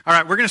All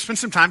right, we're going to spend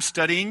some time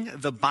studying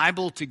the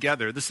Bible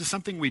together. This is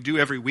something we do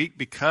every week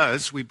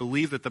because we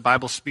believe that the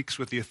Bible speaks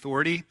with the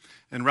authority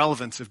and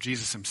relevance of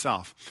Jesus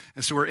himself.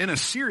 And so we're in a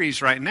series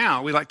right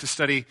now. We like to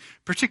study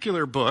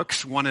particular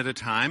books one at a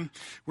time.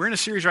 We're in a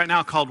series right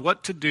now called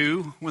What to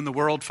Do When the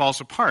World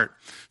Falls Apart.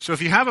 So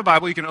if you have a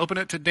Bible, you can open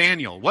it to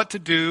Daniel. What to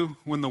do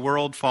when the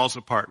world falls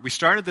apart. We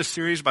started this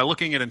series by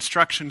looking at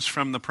instructions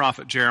from the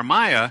prophet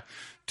Jeremiah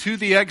to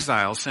the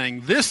exiles,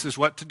 saying this is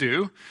what to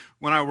do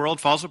when our world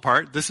falls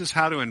apart. This is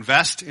how to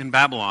invest in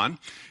Babylon.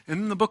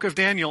 And then the book of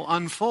Daniel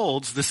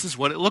unfolds. This is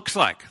what it looks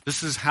like.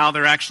 This is how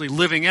they're actually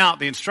living out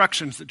the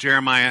instructions that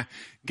Jeremiah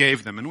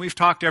gave them. And we've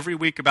talked every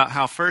week about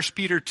how 1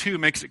 Peter 2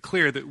 makes it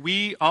clear that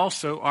we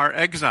also are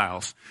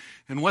exiles.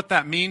 And what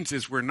that means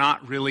is we're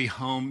not really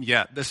home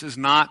yet. This is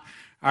not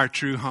our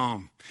true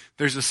home.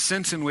 There's a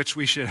sense in which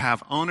we should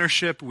have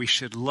ownership, we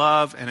should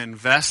love and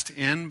invest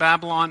in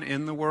Babylon,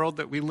 in the world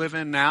that we live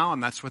in now,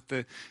 and that's what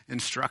the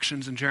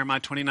instructions in Jeremiah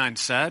 29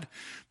 said.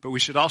 But we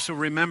should also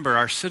remember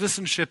our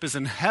citizenship is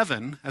in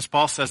heaven, as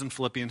Paul says in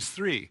Philippians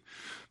 3.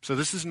 So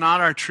this is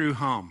not our true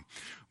home.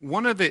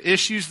 One of the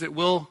issues that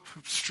we'll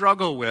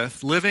struggle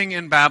with living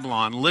in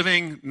Babylon,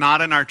 living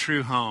not in our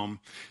true home,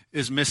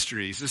 is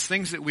mysteries. It's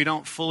things that we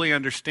don't fully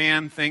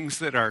understand, things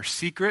that are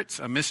secrets.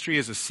 A mystery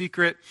is a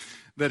secret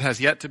that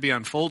has yet to be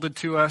unfolded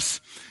to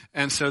us.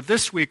 And so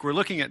this week we're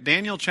looking at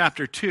Daniel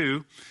chapter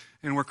 2,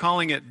 and we're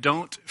calling it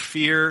Don't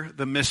Fear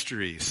the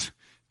Mysteries.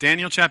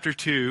 Daniel chapter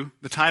 2,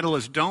 the title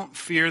is Don't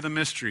Fear the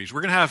Mysteries.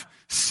 We're going to have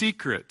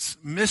secrets,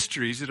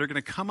 mysteries that are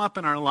going to come up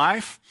in our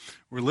life.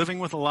 We're living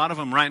with a lot of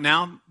them right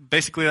now.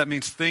 Basically that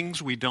means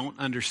things we don't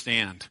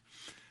understand.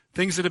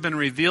 Things that have been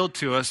revealed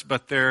to us,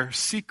 but they're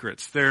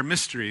secrets, they're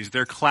mysteries,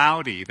 they're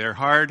cloudy, they're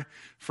hard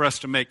for us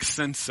to make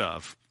sense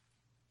of.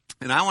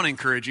 And I want to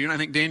encourage you, and I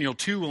think Daniel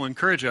 2 will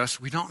encourage us,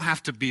 we don't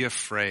have to be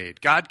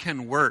afraid. God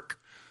can work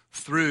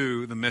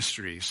through the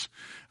mysteries.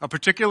 A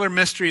particular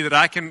mystery that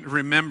I can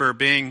remember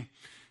being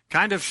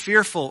kind of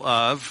fearful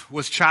of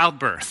was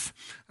childbirth.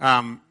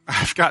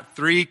 I've got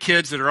 3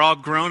 kids that are all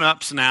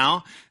grown-ups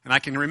now, and I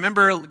can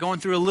remember going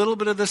through a little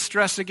bit of this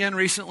stress again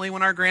recently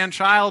when our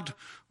grandchild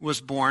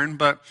was born.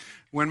 But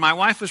when my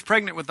wife was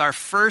pregnant with our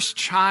first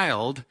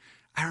child,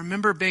 I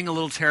remember being a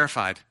little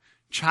terrified.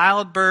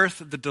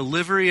 Childbirth, the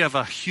delivery of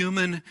a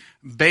human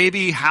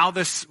baby, how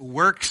this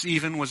works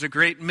even was a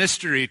great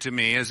mystery to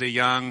me as a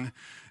young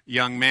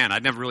man.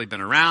 I'd never really been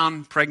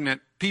around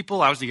pregnant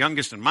people. I was the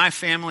youngest in my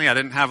family. I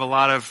didn't have a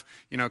lot of,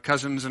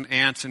 cousins and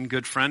aunts and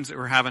good friends that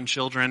were having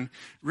children.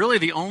 Really,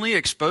 the only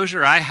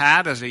exposure I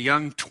had as a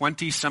young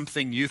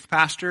 20-something youth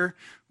pastor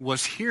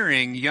was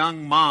hearing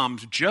young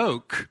moms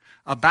joke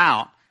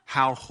about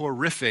how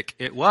horrific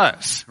it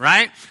was,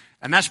 right?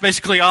 And that's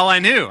basically all I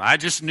knew. I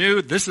just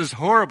knew this is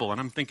horrible. And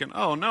I'm thinking,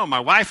 oh no, my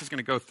wife is going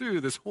to go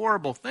through this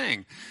horrible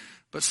thing.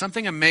 But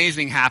something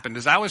amazing happened.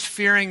 As I was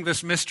fearing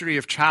this mystery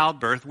of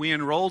childbirth, we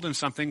enrolled in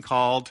something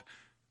called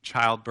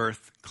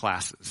childbirth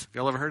classes. Have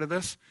you all ever heard of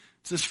this?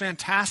 It's this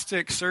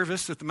fantastic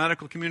service that the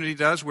medical community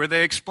does where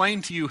they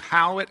explain to you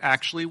how it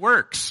actually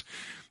works.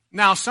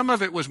 Now, some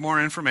of it was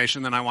more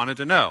information than I wanted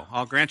to know.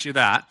 I'll grant you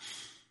that.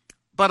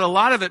 But a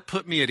lot of it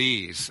put me at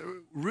ease.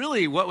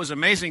 Really, what was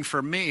amazing for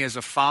me as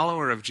a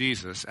follower of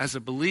Jesus, as a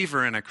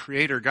believer in a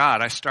creator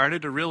God, I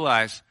started to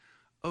realize,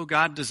 oh,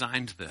 God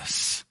designed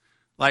this.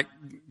 Like,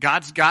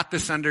 God's got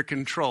this under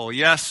control.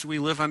 Yes, we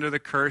live under the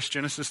curse.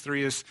 Genesis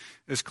 3 is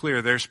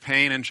clear. There's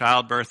pain in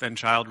childbirth and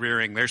child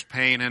rearing. There's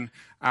pain in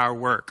our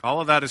work.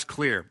 All of that is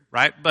clear,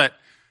 right? But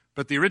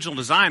the original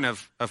design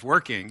of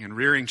working and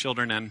rearing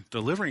children and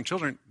delivering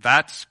children,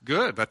 that's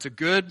good. That's a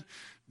good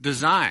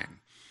design.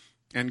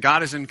 And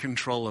God is in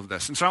control of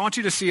this. And so I want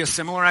you to see a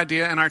similar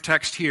idea in our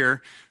text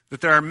here,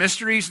 that there are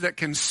mysteries that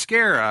can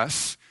scare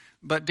us,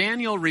 but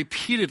Daniel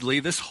repeatedly,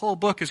 this whole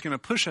book is going to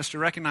push us to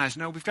recognize,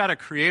 no, we've got a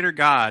creator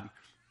God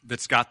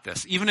that's got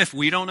this. Even if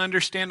we don't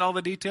understand all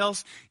the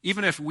details,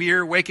 even if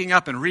we're waking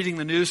up and reading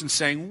the news and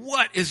saying,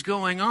 what is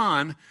going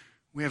on?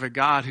 We have a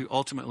God who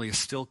ultimately is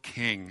still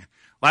king.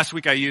 Last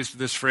week I used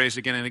this phrase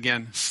again and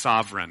again,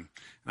 sovereign.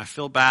 And I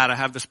feel bad. I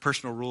have this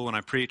personal rule when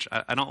I preach.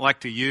 I don't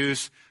like to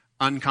use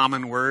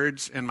uncommon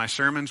words in my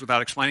sermons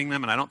without explaining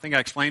them, and I don't think I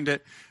explained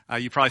it.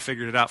 You probably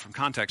figured it out from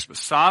context, but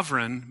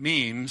sovereign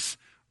means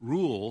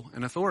rule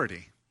and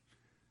authority.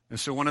 And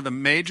so one of the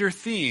major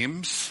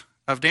themes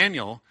of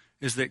Daniel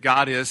is that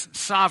God is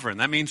sovereign.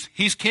 That means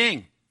he's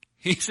king.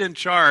 He's in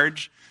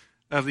charge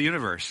of the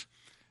universe.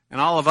 And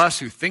all of us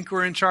who think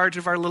we're in charge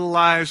of our little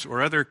lives,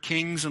 or other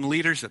kings and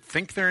leaders that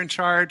think they're in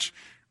charge,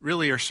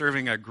 really are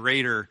serving a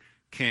greater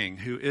king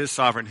who is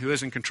sovereign, who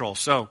is in control.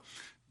 So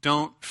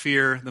don't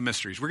fear the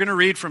mysteries. We're going to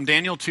read from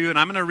Daniel 2, and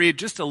I'm going to read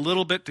just a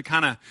little bit to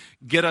kind of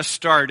get us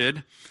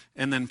started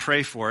and then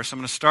pray for us. I'm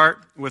going to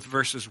start with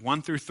verses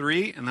 1 through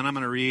 3, and then I'm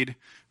going to read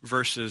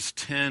verses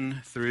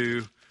 10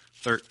 through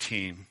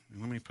 13.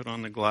 Let me put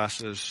on the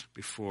glasses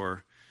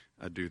before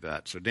I do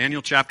that. So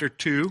Daniel chapter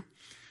 2,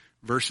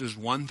 verses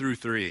 1 through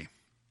 3.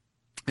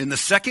 In the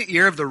second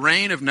year of the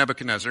reign of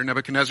Nebuchadnezzar,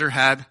 Nebuchadnezzar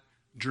had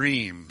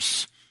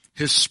dreams.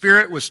 His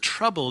spirit was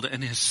troubled,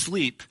 and his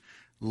sleep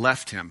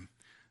left him.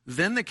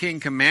 Then the king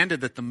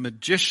commanded that the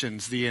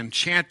magicians, the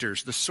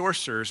enchanters, the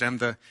sorcerers, and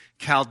the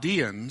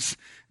Chaldeans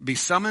be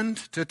summoned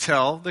to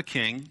tell the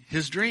king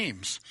his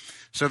dreams.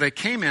 So they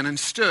came in and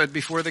stood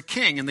before the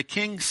king, and the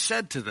king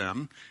said to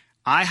them,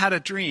 I had a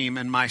dream,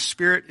 and my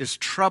spirit is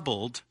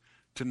troubled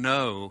to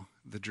know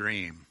the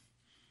dream.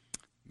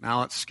 Now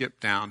let's skip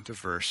down to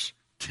verse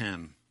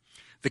 10.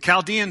 The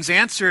Chaldeans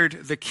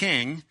answered the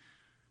king,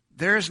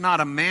 there is not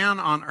a man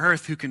on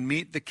earth who can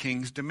meet the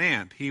king's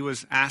demand. He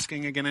was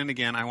asking again and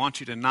again, I want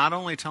you to not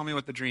only tell me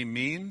what the dream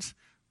means,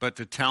 but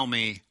to tell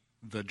me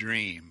the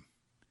dream.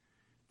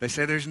 They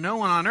say there's no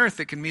one on earth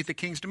that can meet the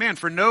king's demand,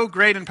 for no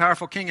great and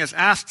powerful king has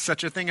asked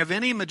such a thing of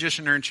any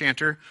magician or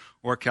enchanter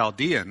or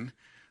Chaldean.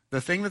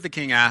 The thing that the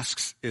king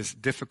asks is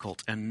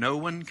difficult, and no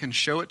one can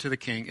show it to the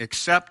king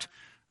except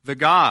the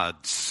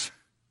gods,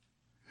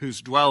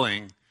 whose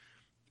dwelling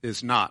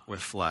is not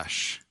with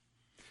flesh.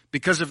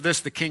 Because of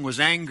this, the king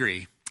was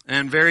angry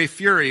and very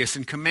furious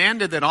and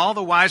commanded that all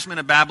the wise men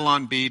of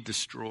Babylon be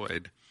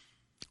destroyed.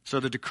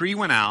 So the decree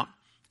went out,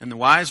 and the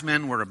wise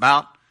men were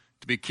about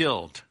to be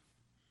killed.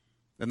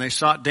 Then they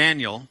sought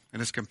Daniel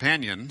and his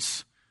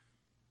companions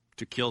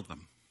to kill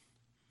them.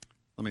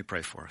 Let me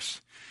pray for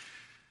us.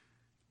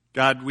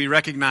 God, we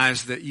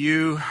recognize that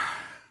you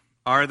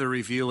are the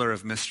revealer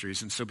of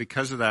mysteries, and so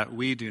because of that,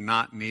 we do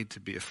not need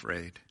to be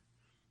afraid.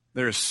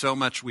 There is so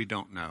much we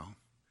don't know.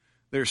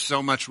 There's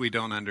so much we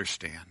don't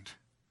understand.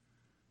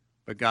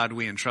 But God,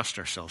 we entrust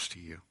ourselves to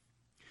you.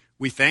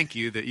 We thank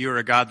you that you are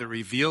a God that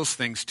reveals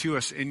things to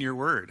us in your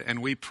word.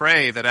 And we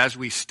pray that as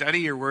we study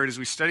your word, as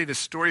we study this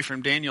story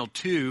from Daniel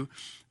 2,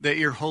 that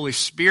your Holy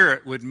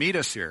Spirit would meet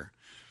us here.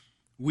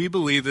 We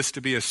believe this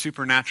to be a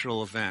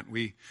supernatural event.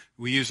 We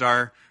use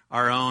our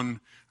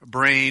own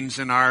brains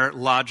and our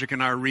logic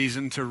and our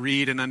reason to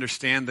read and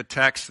understand the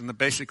text and the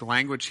basic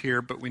language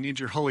here, but we need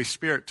your Holy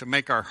Spirit to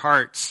make our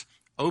hearts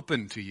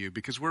open to you,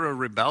 because we're a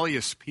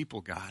rebellious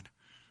people, God.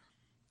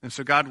 And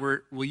so, God,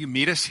 will you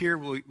meet us here?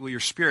 Will your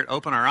Spirit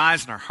open our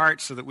eyes and our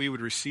hearts so that we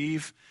would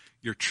receive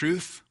your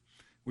truth?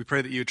 We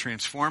pray that you would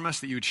transform us,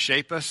 that you would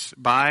shape us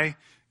by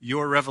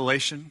your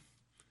revelation,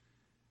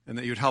 and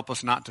that you would help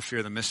us not to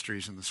fear the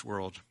mysteries in this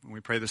world. And we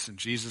pray this in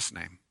Jesus'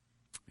 name.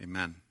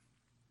 Amen.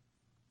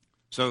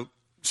 So,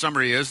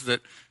 summary is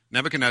that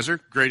Nebuchadnezzar,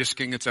 greatest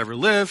king that's ever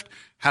lived,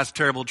 has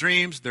terrible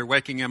dreams. They're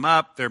waking him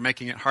up. They're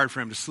making it hard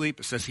for him to sleep.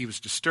 It says he was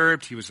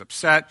disturbed. He was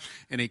upset.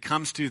 And he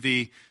comes to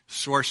the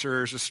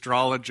sorcerers,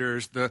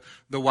 astrologers, the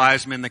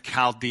wise men, the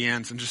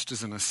Chaldeans. And just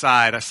as an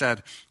aside, I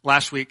said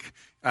last week,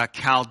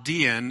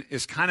 Chaldean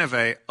is kind of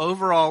an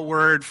overall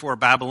word for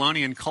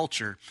Babylonian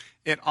culture.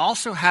 It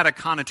also had a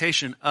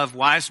connotation of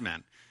wise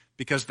men,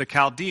 because the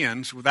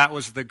Chaldeans, that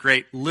was the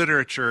great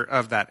literature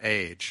of that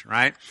age,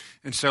 right?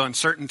 And so in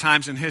certain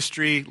times in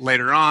history,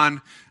 later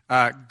on,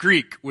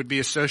 Greek would be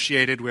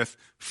associated with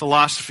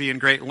philosophy and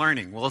great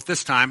learning. Well, at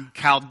this time,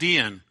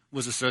 Chaldean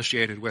was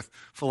associated with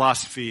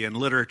philosophy and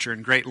literature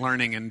and great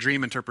learning and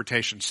dream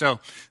interpretation. So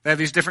they have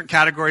these different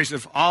categories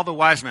of all the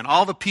wise men,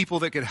 all the people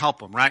that could help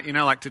them, right? You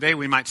know, like today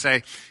we might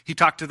say he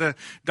talked to the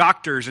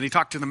doctors and he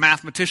talked to the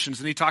mathematicians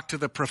and he talked to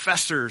the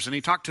professors and he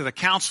talked to the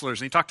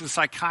counselors and he talked to the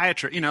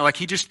psychiatrists. You know, like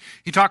he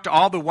talked to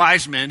all the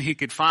wise men he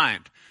could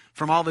find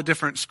from all the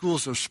different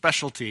schools of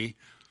specialty,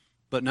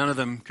 but none of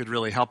them could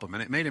really help him.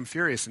 And it made him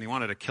furious and he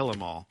wanted to kill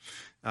them all.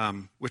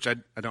 Which I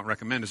don't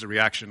recommend as a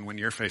reaction when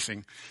you're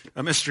facing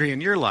a mystery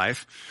in your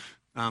life.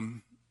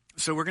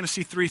 So we're going to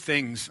see three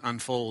things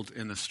unfold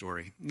in this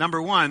story.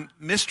 Number one,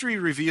 mystery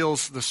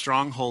reveals the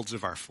strongholds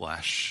of our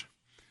flesh.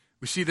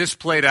 We see this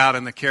played out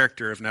in the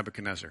character of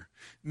Nebuchadnezzar.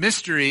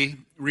 Mystery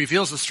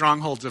reveals the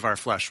strongholds of our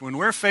flesh. When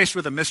we're faced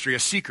with a mystery, a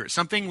secret,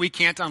 something we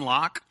can't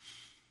unlock,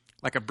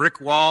 like a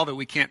brick wall that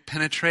we can't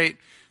penetrate,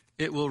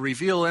 it will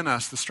reveal in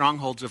us the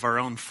strongholds of our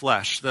own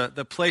flesh,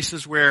 the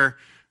places where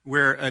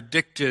we're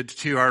addicted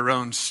to our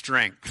own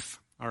strength,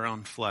 our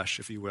own flesh,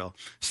 if you will.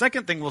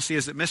 Second thing we'll see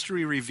is that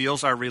mystery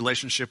reveals our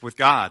relationship with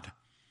God.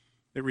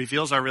 It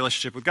reveals our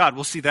relationship with God.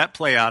 We'll see that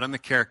play out in the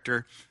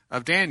character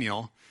of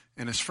Daniel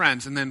and his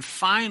friends. And then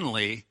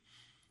finally,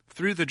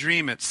 through the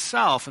dream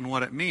itself and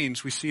what it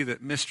means, we see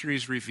that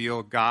mysteries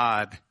reveal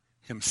God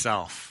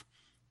himself,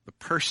 the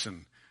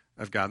person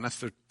of God. And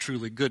that's the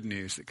truly good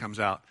news that comes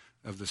out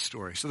of this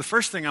story. So the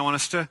first thing I want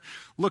us to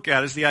look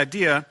at is the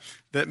idea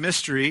that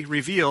mystery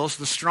reveals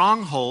the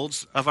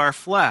strongholds of our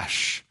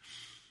flesh.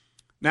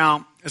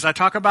 Now, as I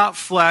talk about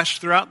flesh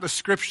throughout the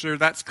scripture,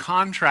 that's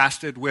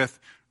contrasted with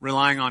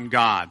relying on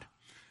God.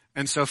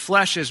 And so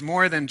flesh is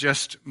more than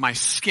just my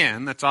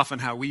skin. That's often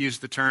how we use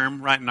the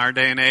term, right? In our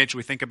day and age,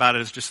 we think about it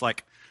as just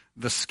like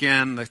the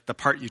skin, the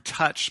part you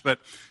touch. But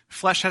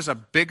flesh has a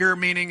bigger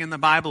meaning in the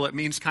Bible. It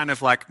means kind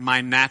of like my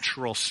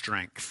natural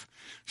strength.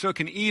 So it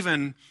can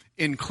even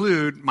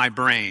include my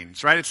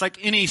brains, right? It's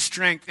like any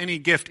strength, any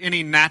gift,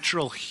 any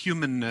natural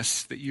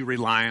humanness that you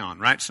rely on,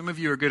 right? Some of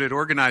you are good at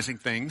organizing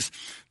things.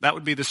 That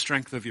would be the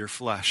strength of your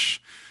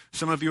flesh.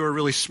 Some of you are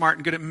really smart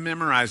and good at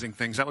memorizing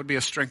things. That would be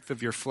a strength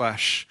of your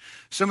flesh.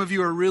 Some of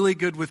you are really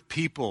good with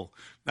people.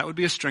 That would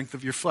be a strength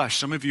of your flesh.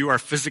 Some of you are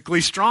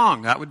physically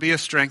strong. That would be a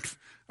strength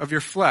of your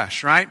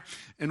flesh, right?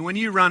 And when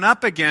you run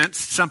up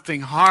against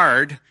something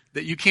hard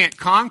that you can't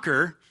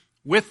conquer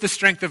with the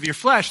strength of your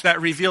flesh,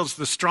 that reveals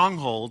the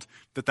stronghold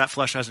that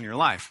flesh has in your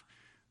life.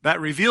 That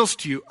reveals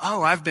to you,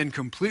 oh, I've been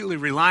completely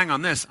relying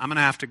on this. I'm going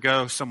to have to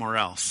go somewhere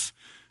else.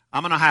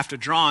 I'm going to have to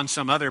draw on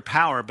some other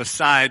power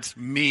besides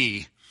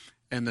me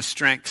and the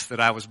strengths that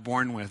I was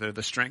born with or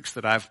the strengths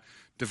that I've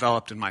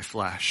developed in my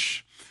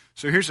flesh.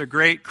 So here's a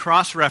great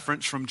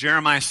cross-reference from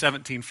Jeremiah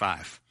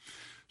 17:5.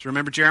 So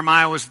remember,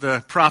 Jeremiah was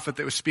the prophet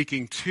that was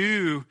speaking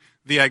to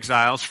the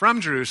exiles from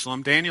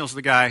Jerusalem. Daniel's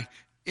the guy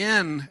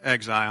in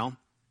exile.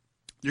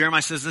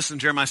 Jeremiah says this in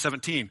Jeremiah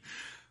 17.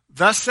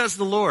 Thus says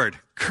the Lord,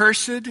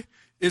 cursed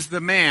is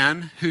the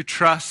man who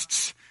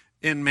trusts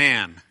in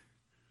man.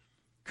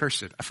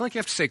 Cursed. I feel like you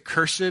have to say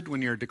cursed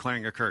when you're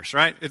declaring a curse,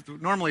 right?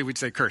 Normally we'd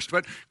say cursed,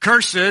 but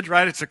cursed,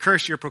 right? It's a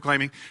curse you're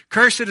proclaiming.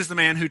 Cursed is the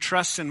man who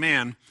trusts in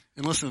man,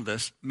 and listen to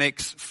this,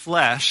 makes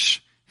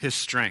flesh his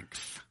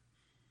strength.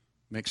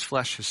 Makes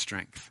flesh his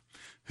strength.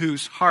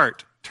 Whose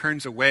heart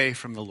turns away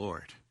from the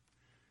Lord.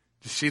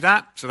 Do you see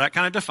that? So that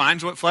kind of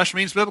defines what flesh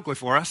means biblically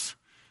for us.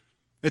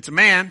 It's a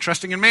man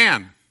trusting in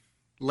man.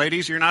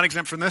 Ladies, you're not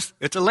exempt from this.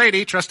 It's a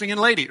lady trusting in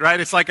lady, right?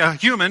 It's like a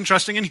human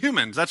trusting in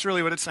humans. That's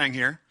really what it's saying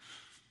here.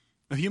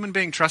 A human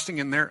being trusting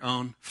in their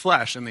own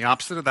flesh. And the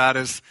opposite of that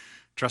is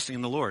trusting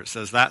in the Lord. It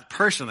says that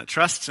person that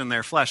trusts in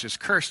their flesh is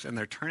cursed and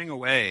they're turning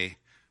away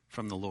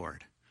from the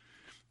Lord.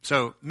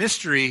 So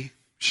mystery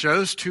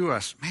shows to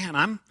us, man,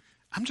 I'm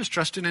just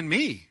trusting in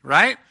me,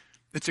 right?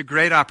 It's a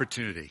great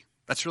opportunity.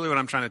 That's really what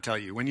I'm trying to tell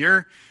you. When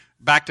you're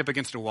backed up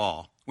against a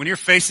wall, when you're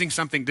facing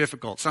something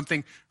difficult,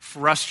 something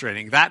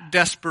frustrating, that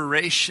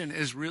desperation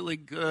is really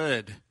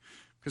good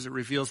because it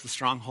reveals the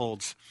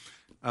strongholds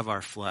of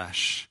our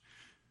flesh.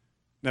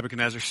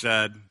 Nebuchadnezzar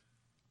said,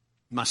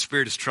 my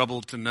spirit is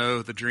troubled to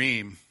know the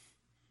dream.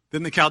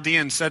 Then the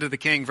Chaldeans said to the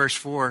king, verse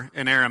 4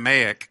 in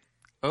Aramaic,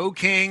 O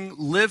king,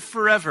 live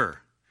forever.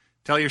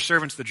 Tell your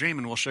servants the dream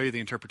and we'll show you the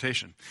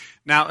interpretation.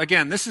 Now,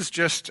 again, this is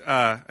just,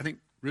 I think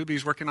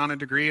Ruby's working on a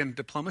degree in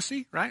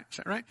diplomacy, right? Is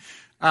that right?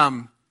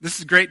 This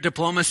is great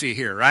diplomacy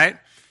here, right?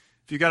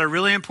 If you've got a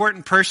really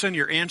important person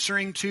you're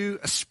answering to,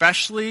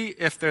 especially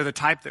if they're the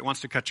type that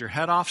wants to cut your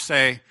head off,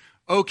 say,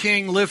 O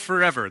king, live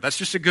forever. That's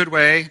just a good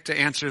way to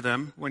answer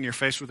them when you're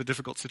faced with a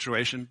difficult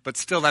situation, but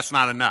still that's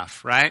not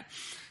enough, right?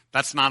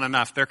 That's not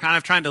enough. They're kind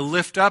of trying to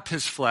lift up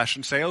his flesh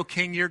and say, oh,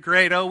 king, you're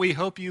great. Oh, we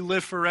hope you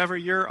live forever.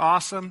 You're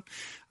awesome.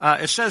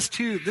 It says,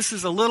 too, this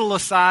is a little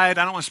aside.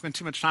 I don't want to spend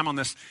too much time on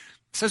this.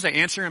 It says they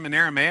answer him in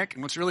Aramaic.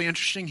 And what's really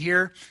interesting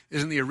here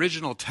is in the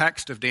original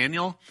text of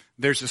Daniel,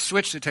 there's a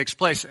switch that takes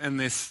place, and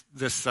this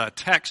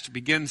text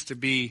begins to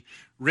be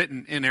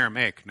written in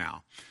Aramaic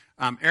now.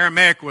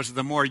 Aramaic was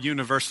the more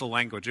universal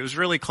language. It was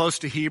really close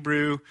to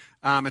Hebrew.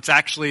 It's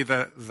actually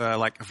the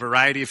like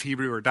variety of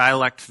Hebrew or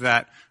dialect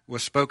that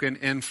was spoken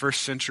in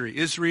first century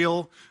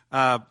Israel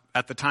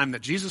at the time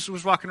that Jesus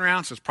was walking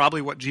around. So it's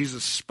probably what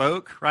Jesus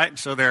spoke, right? And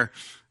so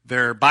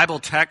their Bible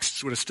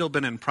texts would have still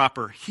been in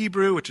proper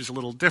Hebrew, which is a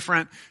little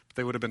different. But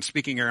they would have been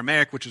speaking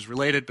Aramaic, which is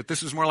related. But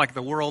this is more like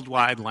the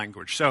worldwide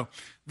language. So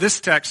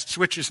this text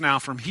switches now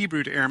from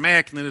Hebrew to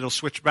Aramaic, and then it'll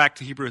switch back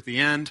to Hebrew at the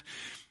end.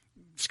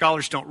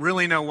 Scholars don't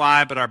really know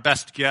why, but our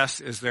best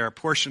guess is there are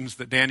portions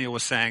that Daniel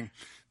was saying,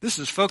 this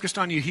is focused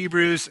on you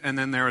Hebrews, and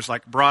then there was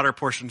like broader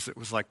portions that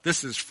was like,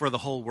 this is for the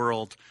whole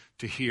world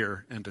to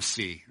hear and to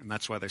see. And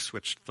that's why they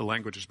switched the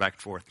languages back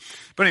and forth.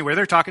 But anyway,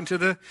 they're talking to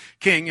the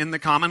king in the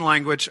common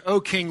language.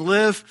 O king,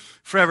 live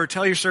forever.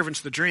 Tell your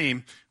servants the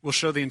dream. We'll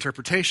show the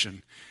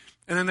interpretation.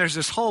 And then there's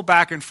this whole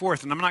back and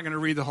forth, and I'm not going to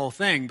read the whole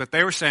thing, but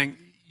they were saying,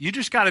 you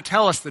just got to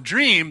tell us the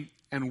dream,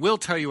 and we'll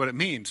tell you what it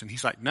means. And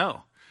he's like,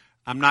 no,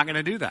 I'm not going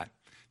to do that.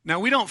 Now,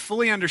 we don't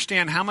fully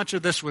understand how much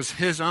of this was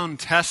his own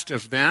test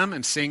of them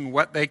and seeing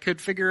what they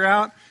could figure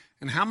out,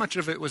 and how much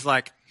of it was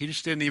like he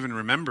just didn't even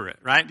remember it,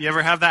 right? Do you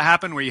ever have that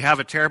happen where you have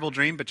a terrible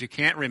dream, but you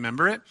can't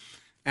remember it,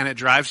 and it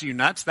drives you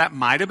nuts? That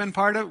might have been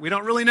part of it. We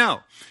don't really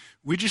know.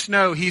 We just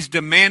know he's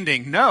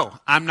demanding, no,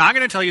 I'm not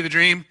going to tell you the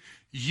dream.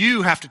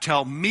 You have to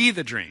tell me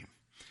the dream.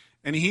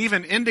 And he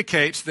even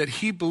indicates that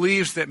he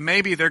believes that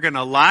maybe they're going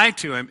to lie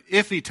to him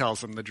if he tells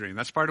them the dream.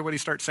 That's part of what he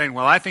starts saying.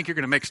 Well, I think you're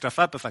going to make stuff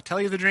up if I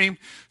tell you the dream,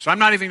 so I'm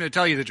not even going to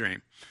tell you the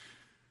dream.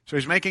 So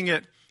he's making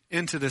it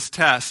into this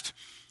test.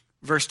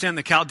 Verse 10,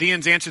 the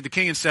Chaldeans answered the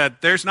king and said,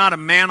 there's not a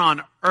man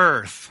on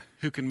earth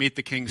who can meet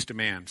the king's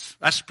demands.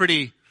 That's a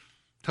pretty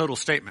total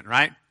statement,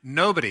 right?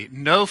 Nobody,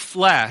 no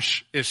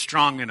flesh is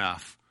strong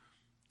enough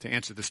to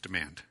answer this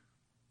demand.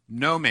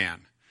 No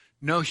man,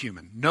 no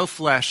human, no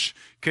flesh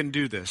can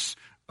do this.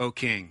 O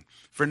king.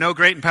 For no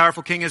great and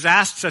powerful king has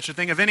asked such a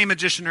thing of any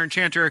magician or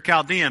enchanter or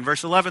Chaldean.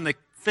 Verse 11, the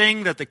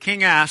thing that the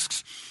king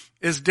asks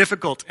is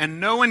difficult, and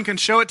no one can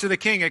show it to the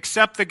king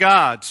except the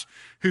gods,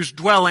 whose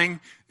dwelling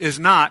is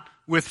not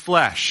with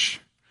flesh.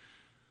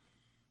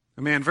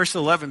 Man, verse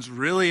 11 is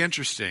really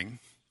interesting.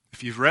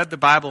 If you've read the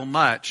Bible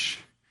much,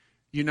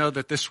 you know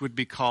that this would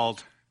be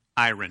called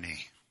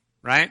irony,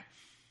 right?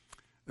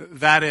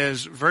 That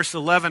is, verse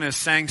 11 is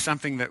saying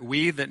something that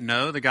we that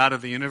know the God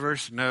of the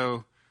universe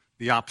know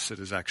the opposite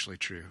is actually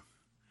true.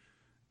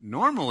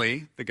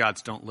 Normally, the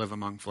gods don't live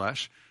among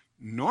flesh.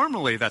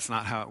 Normally, that's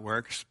not how it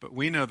works, but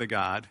we know the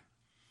God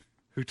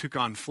who took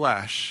on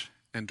flesh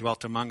and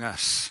dwelt among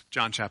us,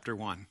 John chapter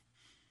 1.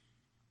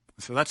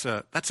 So that's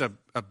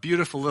a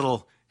beautiful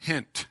little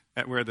hint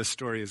at where this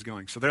story is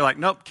going. So they're like,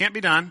 nope, can't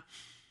be done.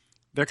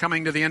 They're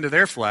coming to the end of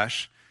their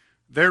flesh.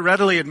 They're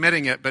readily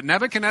admitting it, but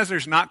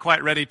Nebuchadnezzar's not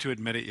quite ready to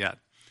admit it yet.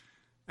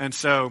 And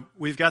so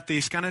we've got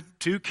these kind of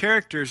two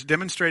characters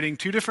demonstrating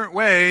two different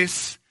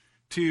ways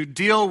to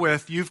deal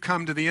with you've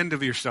come to the end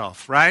of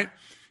yourself, right?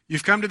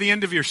 You've come to the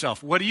end of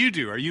yourself. What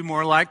do? Are you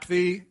more like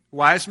the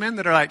wise men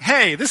that are like,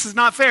 hey, this is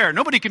not fair.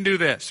 Nobody can do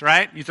this,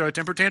 right? You throw a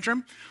temper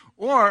tantrum.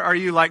 Or are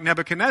you like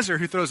Nebuchadnezzar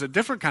who throws a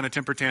different kind of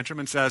temper tantrum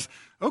and says,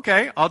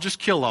 okay, I'll just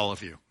kill all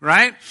of you,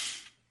 right?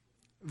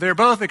 They're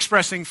both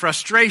expressing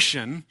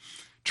frustration,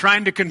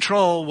 trying to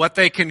control what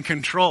they can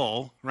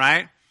control,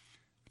 right?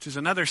 Which is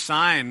another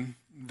sign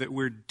that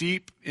we're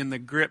deep in the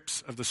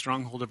grips of the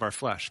stronghold of our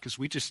flesh because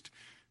we just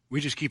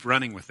keep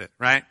running with it,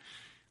 right?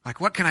 Like,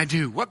 what can I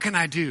do? What can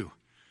I do?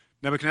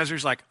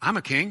 Nebuchadnezzar's like, I'm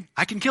a king.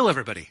 I can kill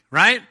everybody,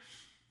 right?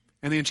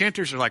 And the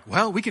enchanters are like,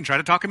 well, we can try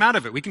to talk him out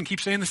of it. We can keep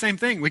saying the same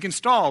thing. We can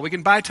stall. We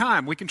can buy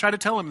time. We can try to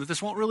tell him that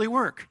this won't really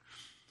work.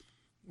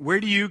 Where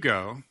do you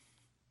go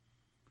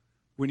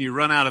when you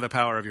run out of the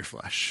power of your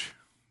flesh?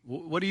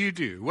 What do you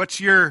do? What's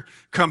your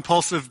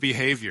compulsive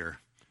behavior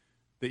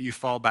that you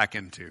fall back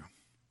into?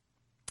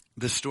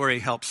 This story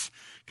helps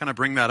kind of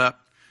bring that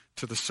up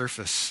to the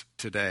surface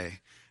today.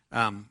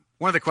 One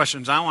of the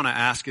questions I want to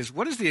ask is,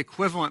 what is the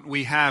equivalent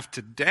we have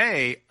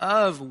today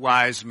of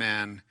wise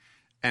men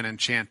and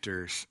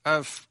enchanters,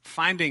 of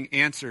finding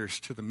answers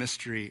to the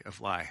mystery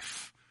of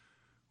life?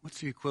 What's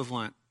the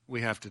equivalent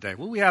we have today?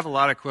 Well, we have a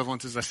lot of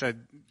equivalents. As I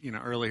said,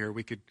 earlier,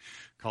 we could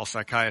call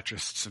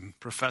psychiatrists and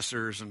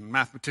professors and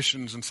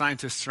mathematicians and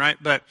scientists, right?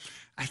 But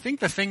I think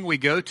the thing we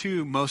go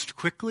to most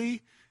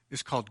quickly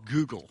is called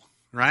Google,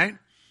 right?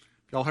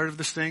 Y'all heard of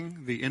this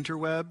thing, the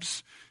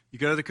interwebs? You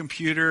go to the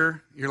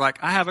computer, you're like,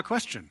 I have a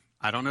question.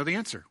 I don't know the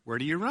answer. Where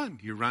do you run?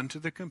 You run to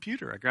the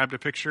computer. I grabbed a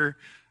picture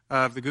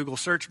of the Google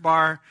search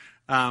bar.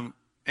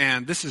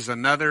 And this is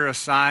another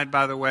aside,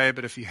 by the way,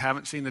 but if you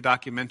haven't seen the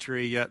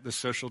documentary yet, The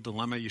Social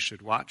Dilemma, you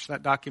should watch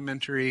that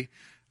documentary.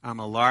 A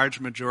large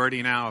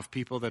majority now of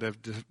people that have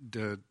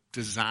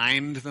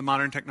designed the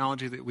modern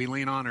technology that we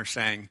lean on are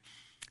saying,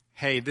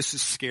 hey, this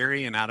is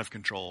scary and out of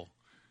control.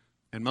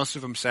 And most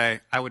of them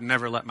say, I would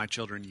never let my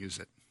children use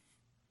it.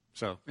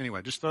 So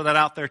anyway, just throw that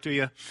out there to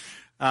you.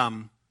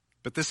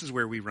 But this is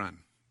where we run.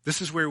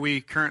 This is where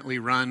we currently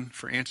run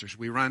for answers.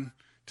 We run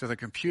to the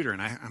computer. And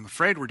I'm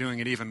afraid we're doing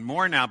it even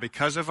more now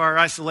because of our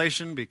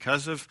isolation,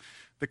 because of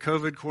the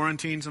COVID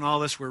quarantines and all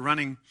this. We're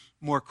running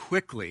more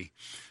quickly.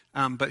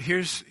 But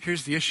here's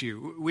the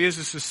issue. We as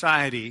a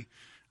society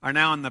are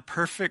now in the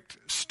perfect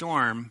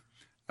storm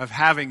of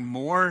having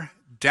more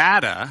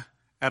data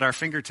at our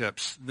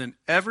fingertips than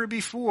ever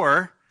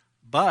before,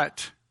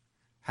 but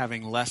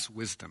having less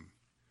wisdom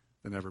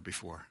than ever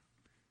before.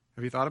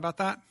 Have you thought about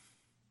that?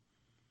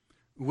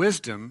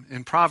 Wisdom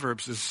in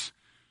Proverbs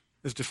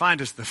is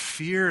defined as the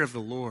fear of the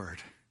Lord.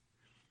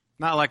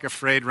 Not like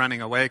afraid,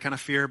 running away kind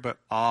of fear, but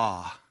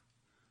awe.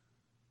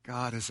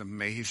 God is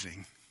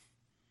amazing.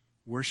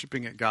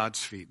 Worshiping at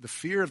God's feet. The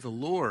fear of the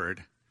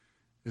Lord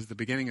is the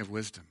beginning of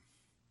wisdom.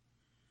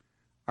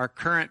 Our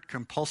current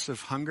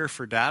compulsive hunger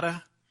for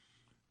data,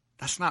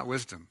 that's not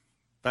wisdom.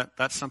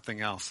 That's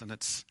something else, and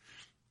it's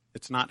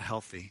not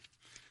healthy.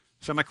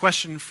 So my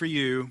question for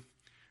you,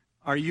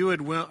 are you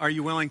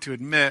willing to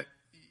admit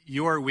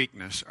your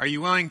weakness? Are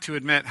you willing to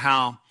admit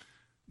how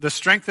the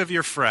strength of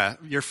your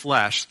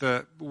flesh,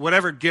 the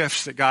whatever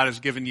gifts that God has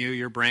given you,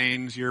 your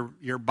brains,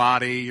 your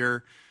body,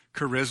 your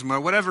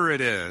charisma, whatever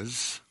it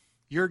is,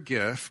 your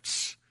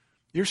gifts,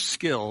 your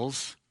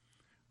skills,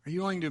 are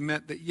you willing to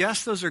admit that,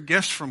 yes, those are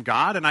gifts from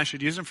God and I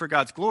should use them for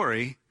God's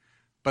glory,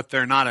 but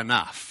they're not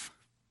enough,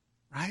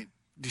 right?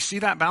 Do you see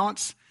that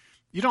balance?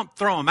 You don't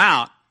throw them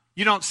out.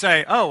 You don't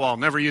say, oh, well, I'll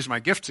never use my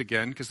gifts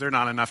again because they're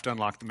not enough to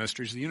unlock the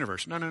mysteries of the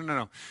universe.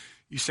 No.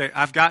 You say,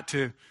 I've got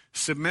to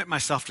submit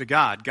myself to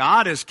God.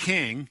 God is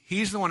king.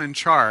 He's the one in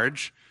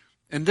charge.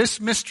 And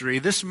this mystery,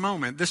 this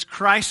moment, this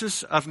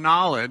crisis of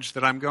knowledge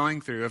that I'm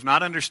going through, of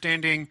not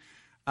understanding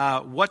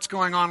what's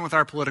going on with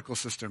our political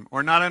system,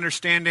 or not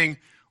understanding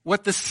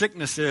what the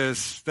sickness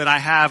is that I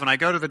have, and I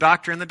go to the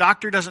doctor, and the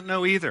doctor doesn't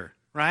know either,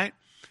 right?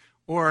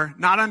 Or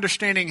not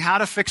understanding how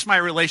to fix my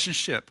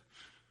relationship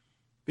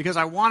because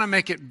I want to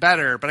make it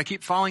better, but I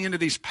keep falling into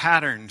these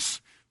patterns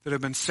that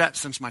have been set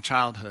since my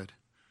childhood.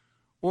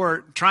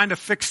 Or trying to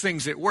fix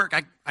things at work.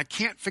 I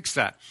can't fix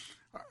that.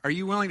 Are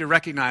you willing to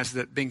recognize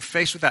that being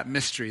faced with that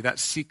mystery, that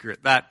secret,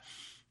 that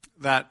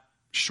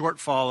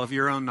shortfall of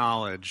your own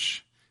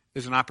knowledge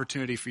is an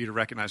opportunity for you to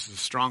recognize the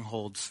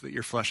strongholds that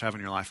your flesh have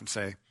in your life and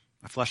say,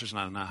 my flesh is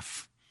not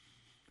enough.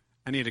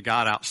 I need a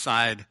God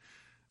outside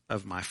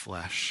of my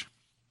flesh.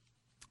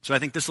 So I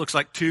think this looks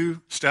like 2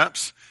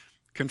 steps.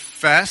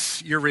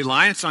 Confess your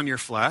reliance on your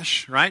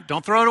flesh, right?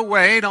 Don't throw it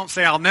away. Don't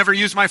say, I'll never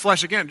use my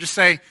flesh again. Just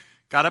say,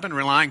 God, I've been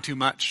relying too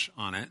much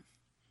on it.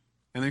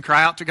 And then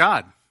cry out to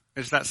God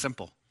It's that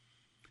simple.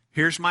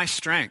 Here's my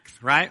strength,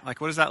 right?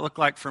 Like, what does that look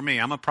like for me?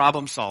 I'm a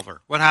problem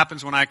solver. What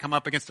happens when I come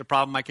up against a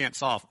problem I can't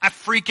solve? I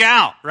freak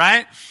out,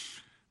 right?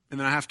 And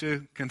then I have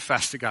to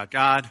confess to God,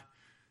 God,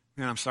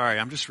 man, I'm sorry.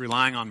 I'm just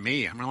relying on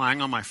me. I'm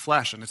relying on my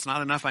flesh, and it's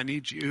not enough. I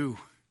need you,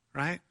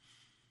 right?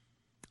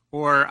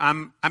 Or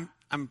I'd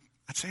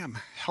say I'm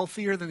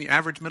healthier than the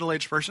average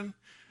middle-aged person.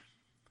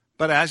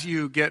 But as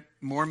you get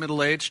more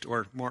middle-aged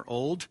or more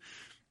old,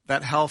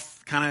 that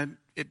health kind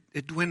of,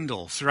 it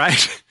dwindles,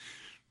 right?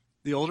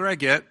 The older I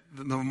get,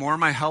 the more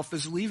my health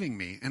is leaving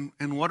me.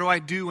 And what do I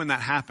do when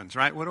that happens,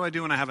 right? What do I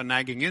do when I have a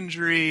nagging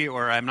injury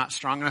or I'm not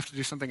strong enough to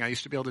do something I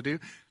used to be able to do?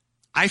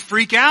 I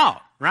freak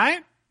out,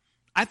 right?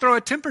 I throw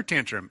a temper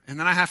tantrum, and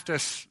then I have to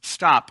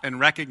stop and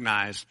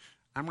recognize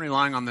I'm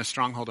relying on this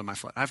stronghold in my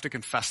foot. I have to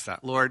confess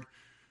that. Lord,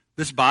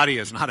 this body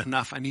is not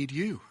enough. I need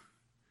you.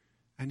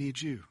 I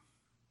need you.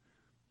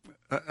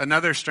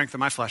 Another strength of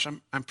my flesh,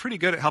 I'm pretty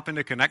good at helping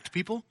to connect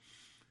people.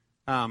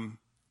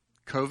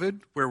 COVID,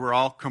 where we're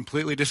all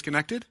completely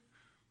disconnected,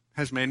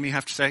 has made me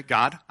have to say,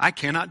 God, I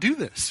cannot do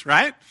this,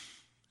 right?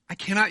 I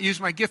cannot use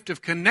my gift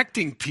of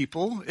connecting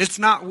people. It's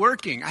not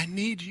working. I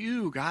need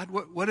you, God.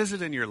 What is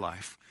it in your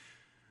life?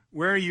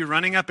 Where are you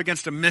running up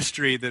against a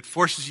mystery that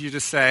forces you to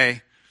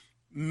say,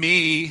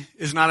 me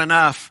is not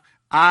enough.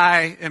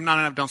 I am not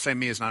enough. Don't say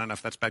me is not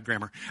enough. That's bad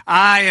grammar.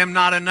 I am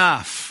not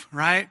enough,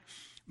 right?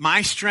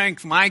 My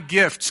strength, my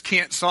gifts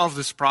can't solve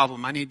this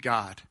problem. I need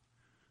God.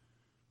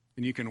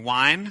 And you can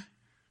whine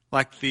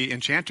like the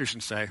enchanters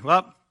and say,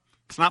 well,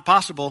 it's not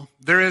possible.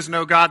 There is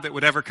no God that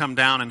would ever come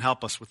down and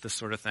help us with this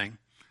sort of thing.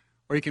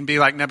 Or you can be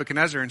like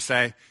Nebuchadnezzar and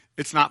say,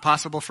 it's not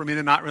possible for me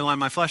to not rely on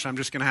my flesh. I'm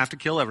just going to have to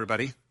kill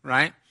everybody,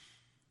 right?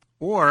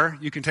 Or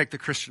you can take the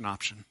Christian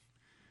option.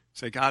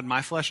 Say, God,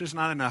 my flesh is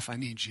not enough. I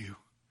need you.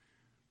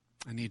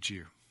 I need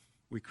you.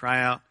 We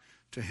cry out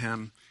to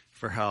him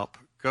for help.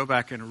 Go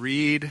back and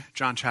read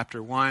John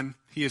chapter 1.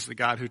 He is the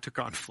God who took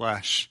on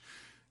flesh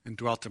and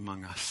dwelt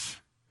among us.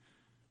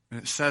 And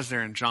it says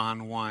there in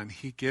John 1,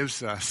 he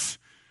gives us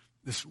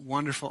this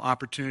wonderful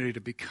opportunity to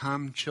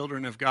become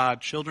children of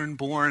God, children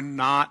born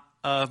not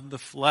of the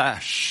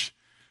flesh,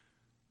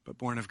 but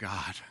born of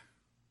God.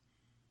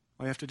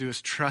 All you have to do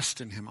is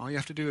trust in him. All you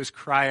have to do is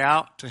cry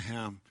out to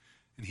him,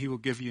 and he will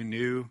give you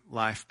new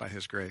life by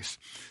his grace.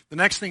 The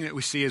next thing that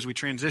we see as we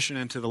transition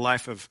into the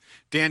life of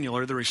Daniel,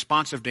 or the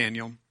response of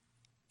Daniel,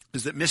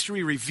 is that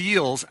mystery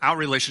reveals our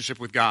relationship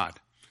with God.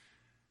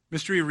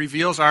 Mystery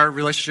reveals our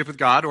relationship with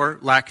God, or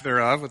lack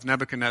thereof, with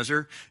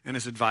Nebuchadnezzar and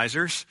his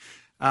advisors.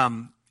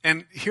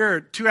 And here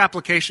are two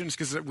applications,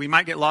 because we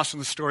might get lost in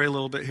the story a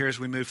little bit here as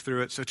we move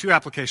through it. So two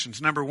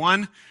applications. Number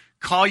one,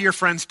 call your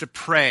friends to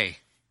pray.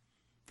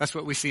 That's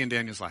what we see in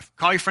Daniel's life.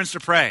 Call your friends to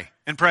pray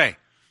and pray.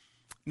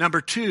 Number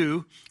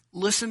two,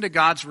 listen to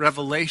God's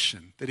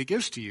revelation that he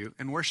gives to you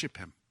and worship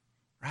him,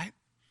 right?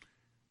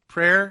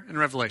 Prayer and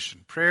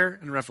revelation. Prayer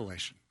and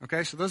revelation.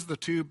 Okay, so those are the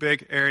two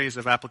big areas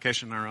of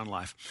application in our own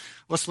life.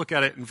 Let's look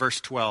at it in verse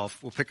 12.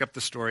 We'll pick up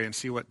the story and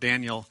see what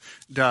Daniel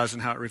does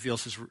and how it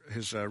reveals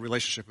his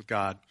relationship with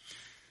God.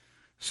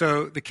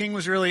 So the king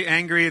was really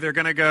angry. They're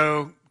going to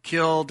go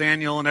kill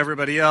Daniel and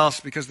everybody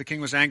else because the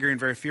king was angry and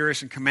very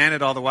furious and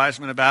commanded all the wise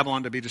men of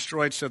Babylon to be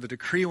destroyed. So the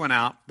decree went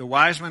out. The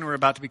wise men were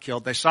about to be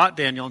killed. They sought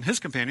Daniel and his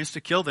companions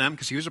to kill them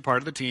because he was a part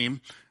of the team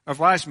of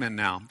wise men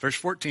now. Verse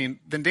 14,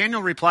 then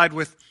Daniel replied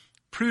with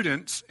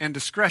prudence and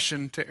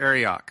discretion to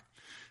Arioch.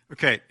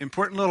 Okay,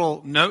 important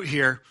little note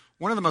here.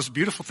 One of the most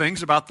beautiful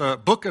things about the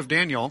book of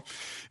Daniel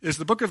is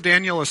the book of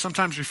Daniel is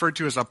sometimes referred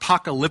to as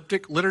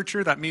apocalyptic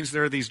literature. That means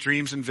there are these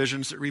dreams and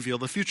visions that reveal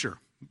the future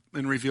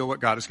and reveal what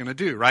God is going to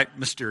do, right?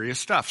 Mysterious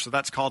stuff. So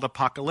that's called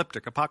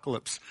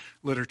apocalypse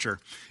literature.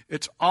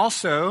 It's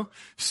also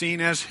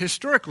seen as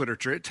historic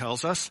literature. It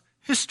tells us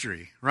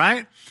history,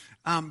 right?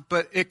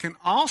 But it can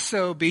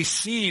also be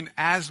seen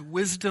as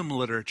wisdom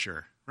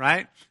literature,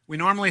 right? We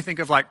normally think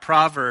of like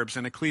Proverbs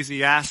and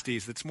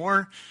Ecclesiastes. It's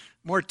more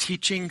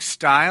teaching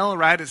style,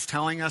 right? It's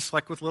telling us,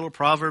 like with little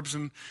proverbs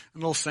and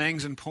little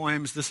sayings and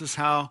poems, this is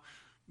how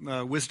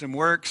wisdom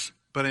works.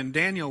 But in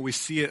Daniel, we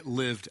see it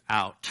lived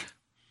out.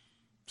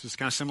 So it's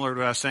kind of similar to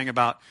what I was saying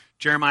about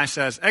Jeremiah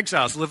says,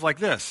 exiles live like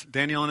this.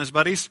 Daniel and his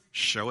buddies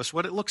show us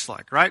what it looks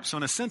like, right? So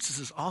in a sense, this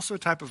is also a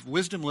type of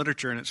wisdom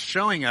literature, and it's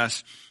showing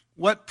us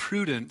what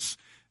prudence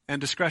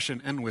and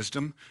discretion and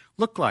wisdom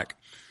look like.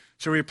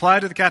 So he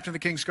replied to the captain of the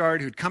king's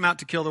guard who'd come out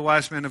to kill the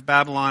wise men of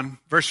Babylon.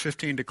 Verse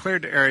 15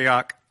 declared to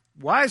Arioch,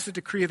 why is the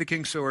decree of the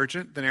king so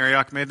urgent? Then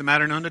Arioch made the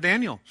matter known to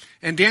Daniel.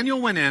 And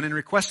Daniel went in and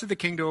requested the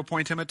king to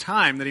appoint him a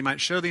time that he might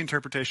show the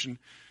interpretation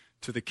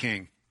to the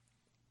king.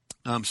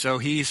 So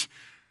he's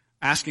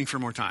asking for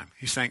more time.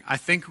 He's saying, I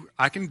think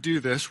I can do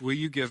this. Will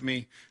you give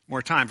me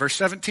more time? Verse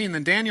 17,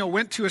 then Daniel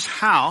went to his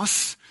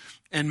house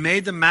and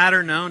made the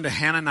matter known to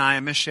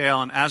Hananiah,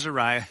 Mishael, and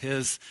Azariah,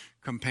 his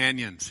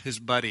companions, his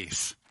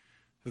buddies.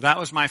 So that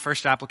was my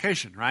first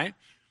application, right?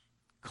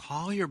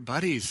 Call your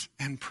buddies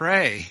and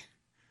pray.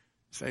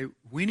 Say,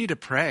 we need to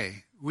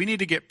pray. We need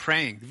to get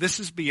praying. This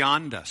is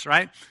beyond us,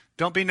 right?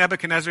 Don't be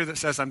Nebuchadnezzar that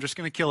says, I'm just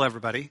going to kill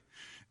everybody.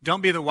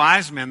 Don't be the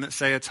wise men that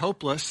say it's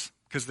hopeless.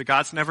 because the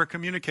gods never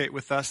communicate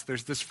with us.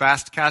 There's this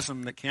vast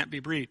chasm that can't be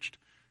breached.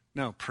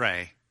 No,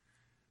 pray.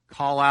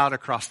 Call out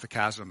across the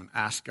chasm and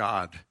ask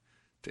God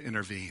to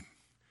intervene.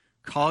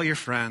 Call your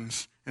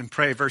friends and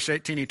pray. Verse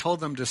 18, he told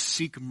them to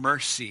seek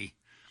mercy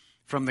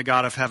from the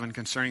God of heaven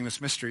concerning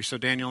this mystery, so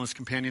Daniel and his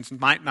companions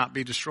might not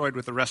be destroyed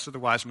with the rest of the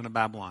wise men of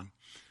Babylon.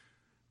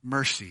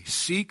 Mercy.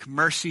 Seek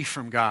mercy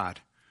from God.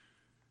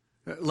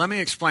 Let me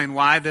explain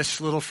why this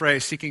little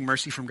phrase, seeking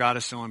mercy from God,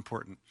 is so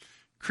important.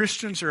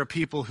 Christians are a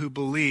people who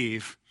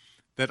believe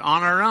that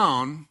on our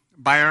own,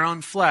 by our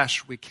own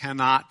flesh, we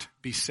cannot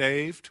be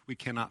saved, we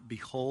cannot be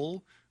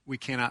whole, we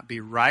cannot be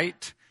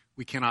right,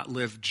 we cannot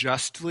live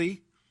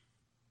justly,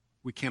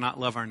 we cannot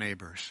love our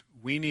neighbors.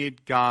 We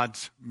need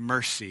God's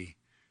mercy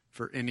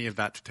for any of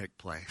that to take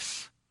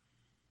place.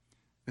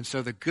 And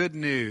so the good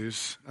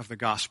news of the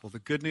gospel, the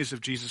good news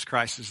of Jesus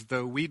Christ is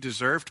though we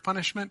deserved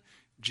punishment,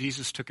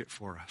 Jesus took it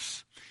for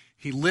us.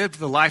 He lived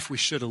the life we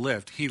should have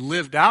lived. He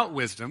lived out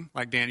wisdom,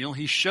 like Daniel.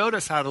 He showed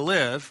us how to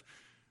live,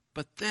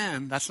 but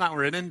then that's not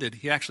where it ended.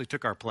 He actually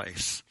took our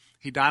place.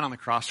 He died on the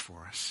cross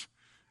for us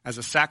as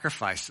a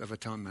sacrifice of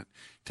atonement,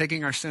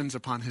 taking our sins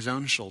upon his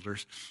own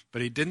shoulders.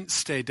 But he didn't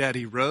stay dead.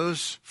 He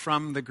rose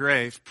from the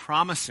grave,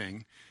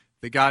 promising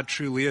that God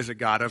truly is a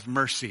God of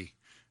mercy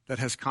that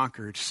has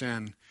conquered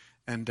sin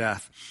and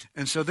death.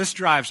 And so this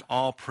drives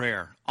all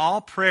prayer.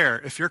 All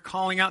prayer, if you're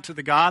calling out to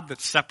the God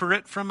that's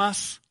separate from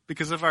us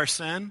because of our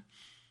sin,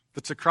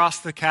 that's across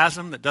the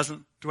chasm, that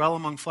doesn't dwell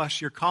among flesh,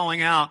 you're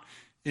calling out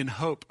in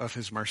hope of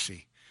his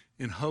mercy,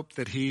 in hope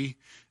that he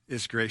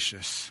is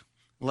gracious.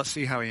 Let's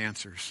see how he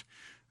answers.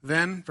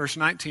 Then, verse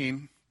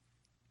 19,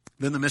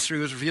 then the mystery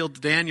was revealed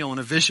to Daniel in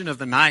a vision of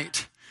the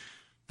night.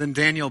 Then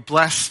Daniel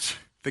blessed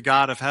the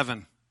God of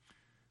heaven.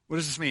 What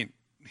does this mean?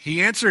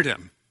 He answered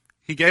him.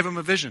 He gave him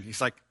a vision.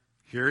 He's like,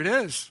 here it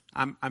is.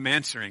 I'm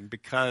answering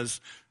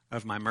because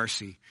of my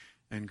mercy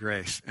and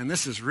grace. And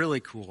this is really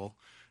cool.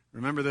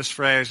 Remember this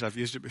phrase? I've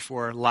used it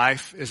before.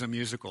 Life is a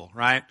musical,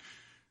 right?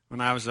 When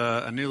I was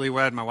a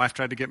newlywed, my wife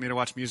tried to get me to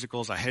watch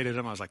musicals. I hated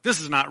them. I was like,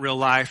 this is not real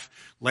life.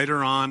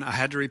 Later on, I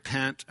had to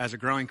repent as a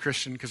growing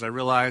Christian because I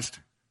realized,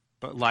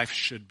 but life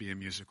should be a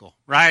musical,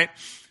 right?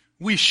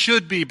 We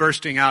should be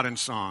bursting out in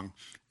song.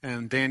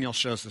 And Daniel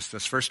shows us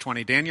this. Verse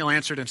 20, Daniel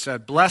answered and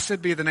said,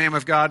 blessed be the name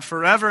of God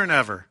forever and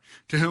ever,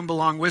 to whom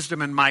belong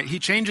wisdom and might. He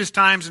changes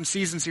times and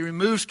seasons. He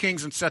removes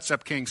kings and sets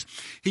up kings.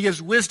 He gives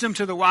wisdom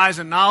to the wise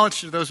and knowledge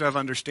to those who have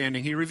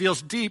understanding. He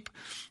reveals deep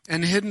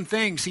and hidden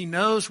things. He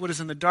knows what is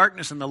in the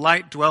darkness, and the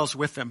light dwells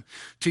with him.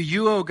 To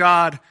you, O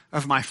God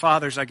of my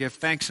fathers, I give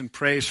thanks and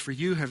praise, for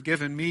you have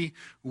given me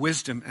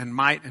wisdom and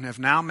might, and have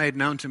now made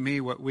known to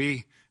me what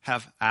we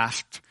have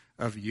asked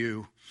of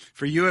you.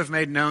 For you have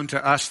made known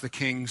to us the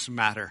king's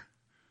matter.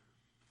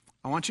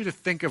 I want you to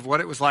think of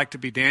what it was like to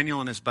be Daniel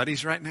and his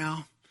buddies right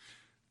now.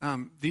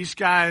 These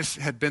guys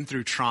had been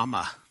through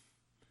trauma.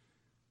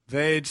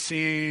 They'd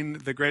seen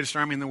the greatest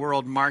army in the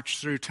world march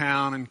through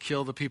town and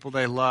kill the people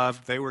they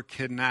loved. They were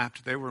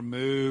kidnapped. They were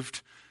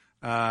moved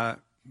 9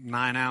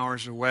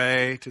 hours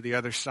away to the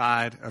other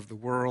side of the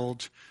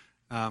world.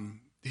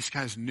 These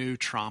guys knew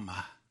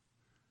trauma.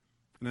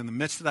 And in the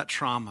midst of that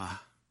trauma,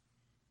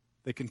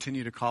 they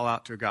continue to call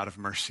out to a God of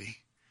mercy,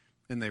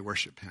 and they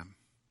worship him.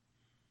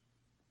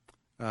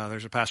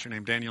 There's a pastor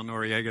named Daniel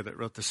Noriega that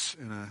wrote this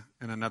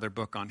in another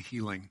book on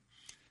healing.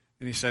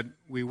 And he said,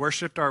 we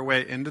worshiped our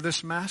way into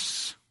this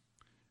mess,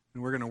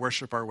 and we're going to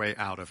worship our way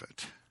out of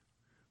it.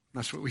 And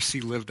that's what we see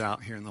lived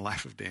out here in the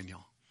life of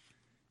Daniel.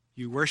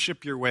 You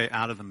worship your way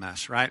out of the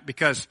mess, right?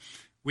 Because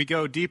we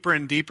go deeper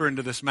and deeper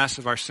into this mess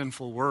of our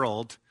sinful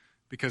world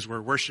because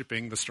we're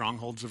worshiping the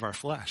strongholds of our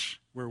flesh.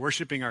 We're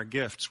worshiping our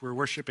gifts. We're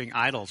worshiping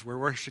idols. We're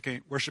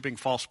worshiping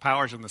false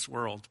powers in this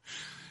world.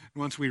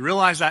 And once we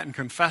realize that and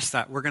confess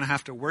that, we're going to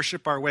have to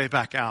worship our way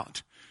back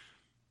out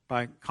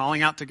by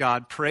calling out to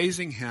God,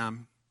 praising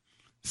him,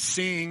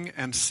 seeing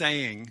and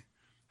saying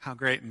how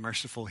great and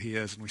merciful he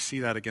is. And we see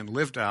that again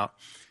lived out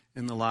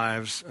in the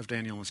lives of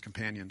Daniel and his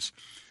companions.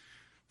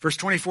 Verse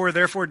 24,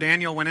 therefore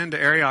Daniel went into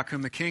Arioch,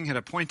 whom the king had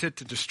appointed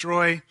to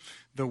destroy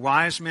the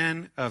wise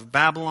men of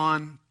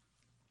Babylon.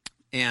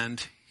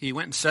 And he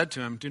went and said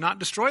to him, do not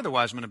destroy the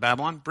wise men of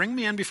Babylon. Bring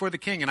me in before the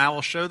king, and I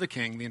will show the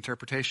king the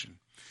interpretation.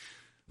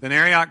 Then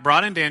Arioch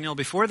brought in Daniel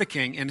before the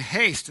king in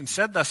haste and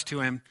said thus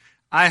to him,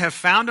 I have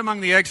found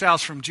among the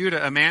exiles from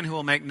Judah a man who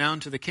will make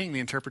known to the king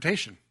the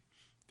interpretation.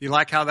 Do you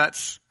like how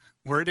that's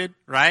worded,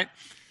 right?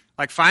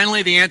 Like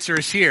finally the answer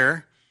is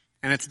here,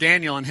 and it's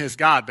Daniel and his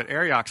God. But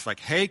Arioch's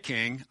like, hey,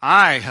 king,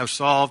 I have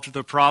solved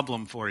the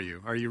problem for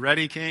you. Are you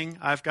ready, king?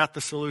 I've got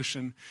the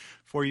solution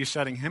for you,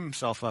 setting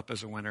himself up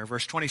as a winner.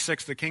 Verse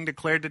 26, the king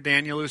declared to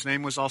Daniel, whose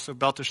name was also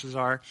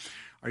Belteshazzar,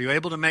 are you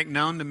able to make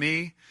known to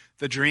me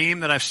the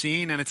dream that I've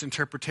seen and its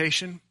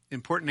interpretation?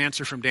 Important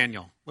answer from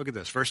Daniel. Look at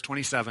this, verse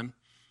 27.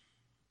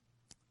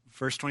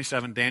 Verse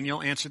 27,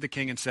 Daniel answered the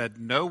king and said,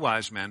 no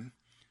wise men,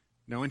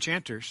 no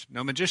enchanters,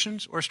 no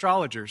magicians or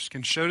astrologers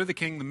can show to the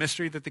king the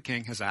mystery that the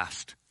king has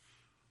asked.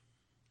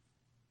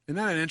 Isn't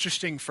that an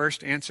interesting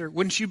first answer?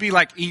 Wouldn't you be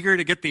like eager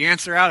to get the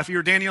answer out if you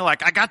were Daniel?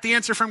 Like, I got the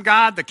answer from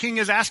God. The king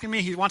is asking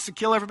me. He wants to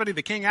kill everybody.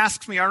 The king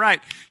asks me, all right,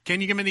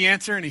 can you give me the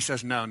answer? And he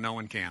says, no, no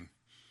one can.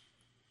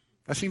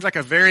 That seems like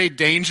a very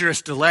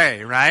dangerous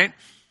delay, right?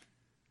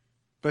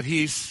 But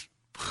he's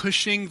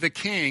pushing the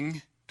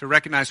king to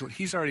recognize what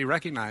he's already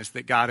recognized,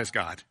 that God is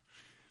God.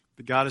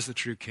 That God is the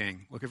true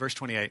king. Look at verse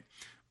 28.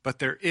 But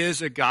there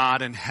is a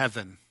God in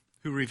heaven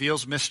who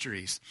reveals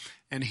mysteries,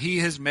 and he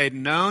has made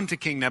known to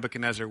King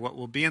Nebuchadnezzar what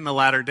will be in the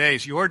latter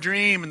days. Your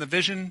dream and the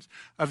visions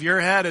of your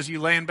head as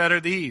you lay in bed are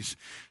these.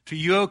 To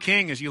you, O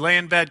king, as you lay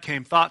in bed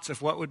came thoughts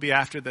of what would be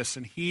after this,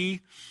 and he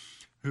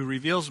who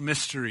reveals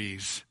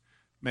mysteries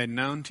made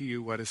known to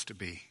you what is to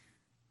be.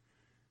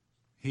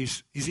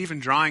 He's even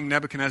drawing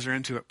Nebuchadnezzar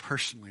into it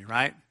personally,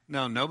 right?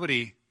 No,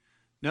 nobody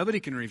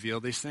can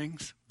reveal these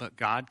things, but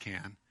God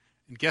can.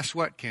 And guess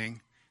what,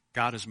 king?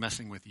 God is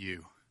messing with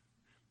you.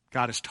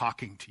 God is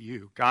talking to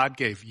you. God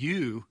gave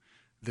you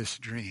this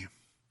dream.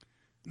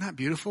 Isn't that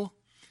beautiful?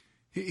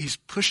 He's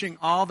pushing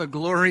all the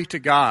glory to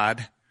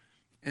God,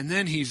 and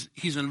then he's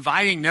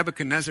inviting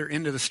Nebuchadnezzar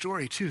into the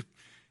story too.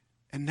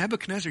 And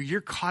Nebuchadnezzar,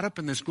 you're caught up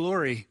in this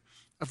glory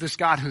of this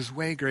God who's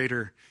way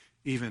greater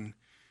even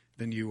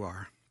than you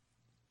are.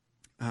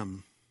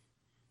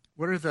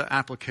 What are the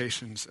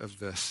applications of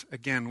this?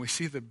 Again, we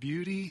see the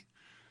beauty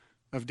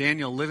of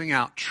Daniel living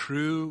out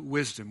true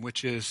wisdom,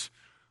 which is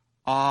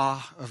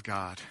awe of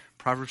God.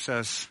 Proverbs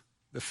says,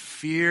 the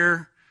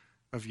fear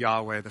of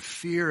Yahweh, the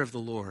fear of the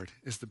Lord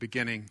is the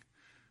beginning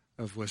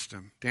of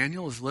wisdom.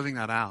 Daniel is living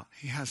that out.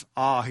 He has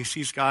awe. He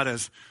sees God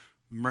as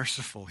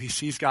merciful. He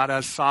sees God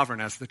as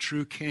sovereign, as the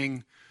true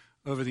king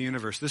over the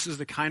universe. This is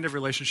the kind of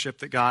relationship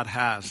that God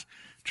has.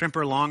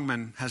 Tremper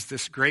Longman has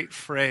this great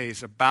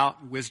phrase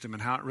about wisdom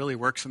and how it really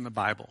works in the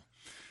Bible.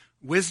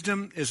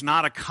 Wisdom is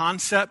not a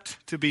concept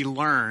to be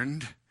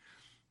learned,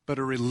 but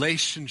a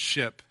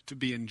relationship to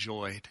be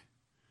enjoyed.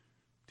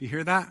 Do you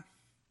hear that?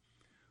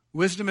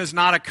 Wisdom is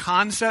not a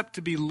concept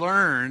to be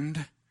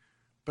learned,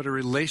 but a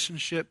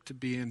relationship to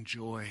be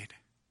enjoyed.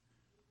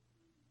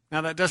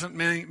 Now, that doesn't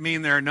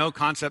mean there are no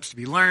concepts to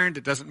be learned.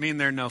 It doesn't mean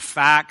there are no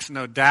facts,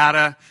 no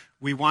data.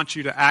 We want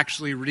you to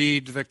actually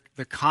read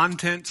the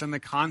contents and the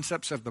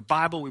concepts of the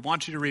Bible. We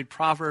want you to read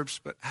Proverbs,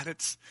 but at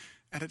its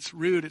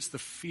root, it's the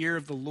fear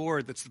of the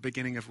Lord that's the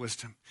beginning of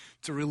wisdom.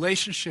 It's a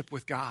relationship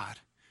with God.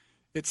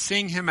 It's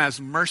seeing him as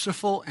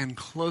merciful and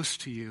close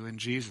to you in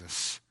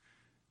Jesus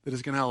that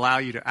is going to allow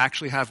you to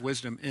actually have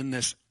wisdom in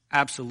this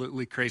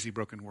absolutely crazy,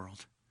 broken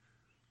world.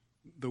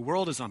 The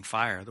world is on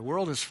fire. The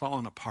world has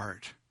fallen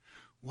apart.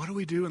 What do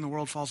we do when the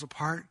world falls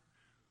apart?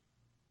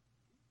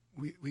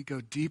 We go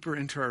deeper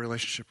into our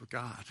relationship with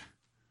God.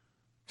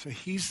 So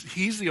he's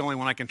the only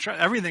one I can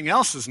trust. Everything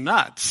else is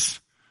nuts.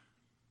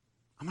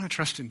 I'm going to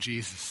trust in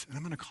Jesus, and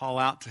I'm going to call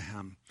out to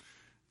him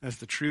as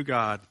the true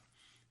God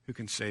who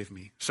can save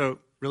me. So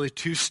really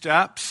 2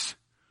 steps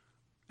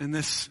in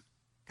this.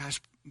 Guys,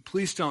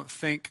 please don't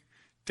think,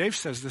 Dave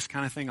says this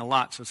kind of thing a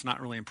lot, so it's not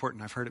really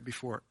important. I've heard it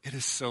before. It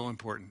is so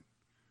important.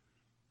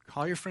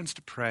 Call your friends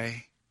to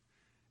pray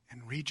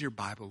and read your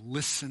Bible.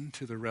 Listen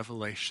to the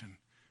revelation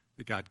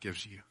that God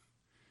gives you.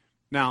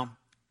 Now,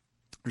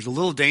 there's a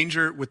little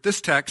danger with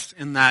this text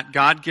in that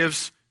God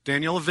gives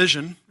Daniel a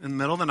vision in the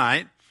middle of the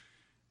night,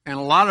 and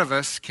a lot of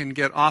us can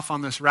get off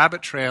on this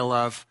rabbit trail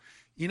of,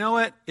 you know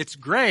what, it's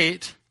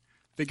great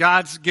that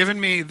God's given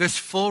me this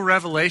full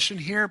revelation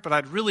here, but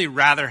I'd really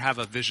rather have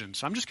a vision.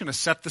 So I'm just going to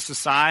set this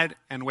aside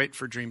and wait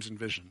for dreams and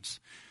visions.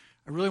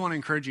 I really want to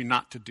encourage you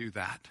not to do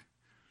that.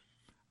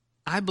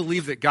 I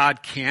believe that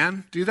God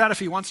can do that if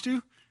he wants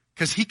to,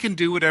 because he can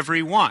do whatever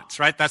he wants,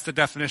 right? That's the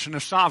definition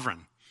of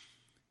sovereign.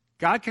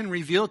 God can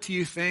reveal to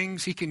you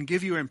things. He can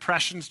give you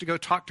impressions to go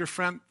talk to a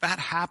friend. That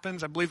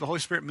happens. I believe the Holy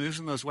Spirit moves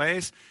in those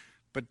ways.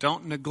 But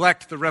don't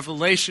neglect the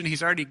revelation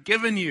he's already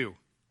given you.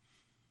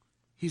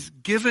 He's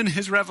given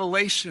his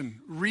revelation.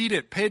 Read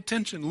it. Pay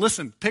attention.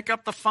 Listen. Pick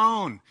up the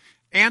phone.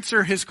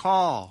 Answer his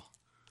call.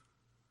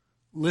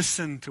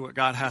 Listen to what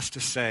God has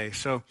to say.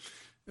 So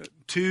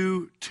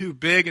two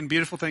big and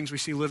beautiful things we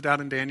see lived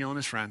out in Daniel and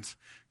his friends.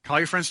 Call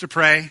your friends to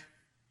pray.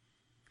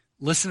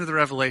 Listen to the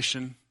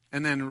revelation.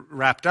 And then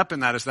wrapped up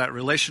in that is that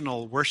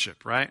relational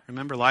worship, right?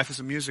 Remember, life is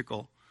a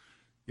musical.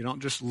 You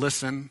don't just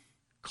listen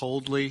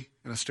coldly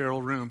in a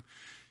sterile room.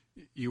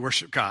 You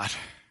worship God.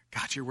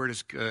 God, your word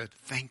is good.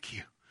 Thank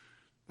you.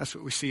 That's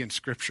what we see in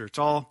Scripture. It's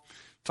all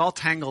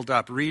tangled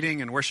up,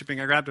 reading and worshiping.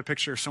 I grabbed a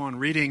picture of someone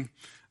reading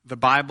the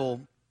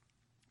Bible.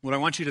 What I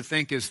want you to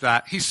think is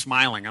that he's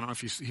smiling. I don't know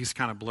if he's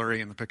kind of blurry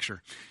in the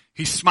picture.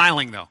 He's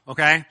smiling, though,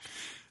 okay?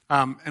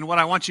 And what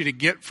I want you to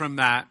get from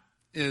that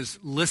is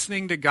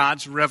listening to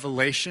God's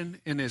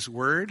revelation in his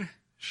word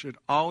should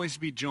always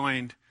be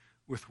joined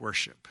with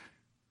worship,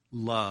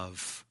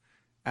 love,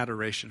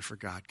 adoration for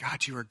God.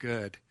 God, you are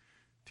good.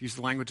 To use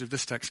the language of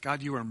this text,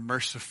 God, you are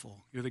merciful.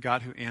 You're the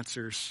God who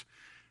answers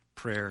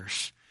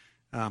prayers.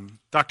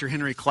 Dr.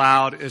 Henry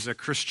Cloud is a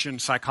Christian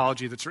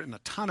psychology that's written a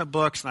ton of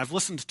books, and I've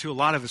listened to a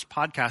lot of his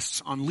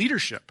podcasts on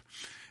leadership.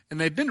 And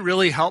they've been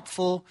really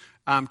helpful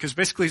because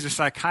basically he's a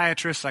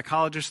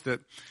psychologist that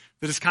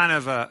is kind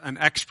of an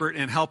expert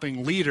in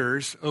helping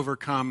leaders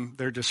overcome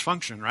their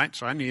dysfunction, right?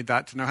 So I need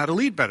that to know how to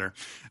lead better.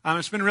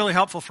 It's been really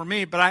helpful for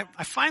me, but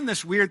I find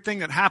this weird thing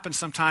that happens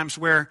sometimes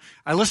where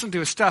I listen to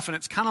his stuff and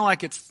it's kind of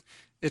like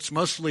it's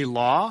mostly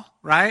law,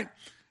 right?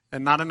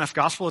 And not enough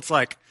gospel. It's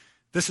like,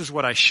 this is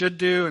what I should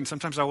do. And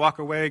sometimes I walk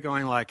away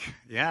going like,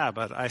 yeah,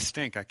 but I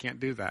stink. I can't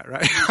do that,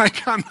 right?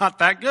 Like, I'm not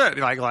that good.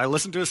 Like, I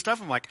listen to his stuff.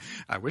 I'm like,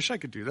 I wish I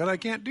could do that. I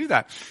can't do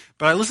that.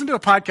 But I listened to a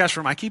podcast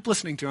from him. I keep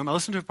listening to him. I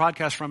listened to a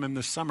podcast from him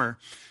this summer.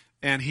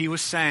 And he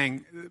was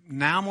saying,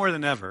 now more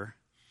than ever,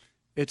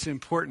 it's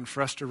important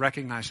for us to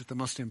recognize that the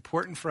most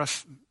important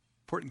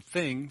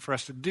thing for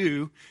us to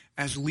do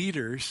as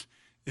leaders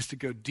is to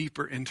go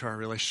deeper into our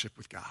relationship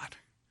with God.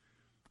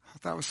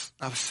 That was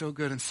so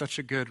good and such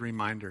a good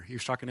reminder. He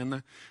was talking in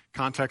the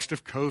context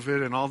of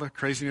COVID and all the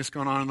craziness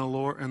going on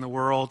in the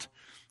world.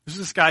 This is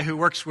this guy who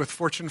works with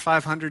Fortune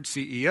 500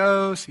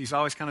 CEOs. He's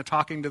always kind of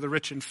talking to the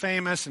rich and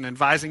famous and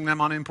advising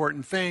them on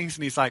important things.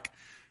 And he's like,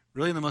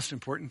 really the most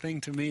important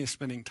thing to me is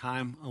spending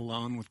time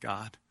alone with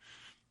God,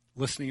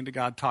 listening to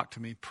God talk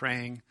to me,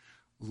 praying,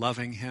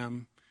 loving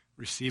him,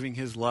 receiving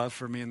his love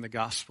for me in the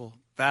gospel.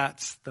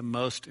 That's the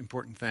most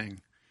important thing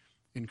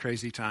in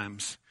crazy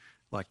times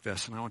like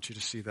this, and I want you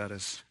to see that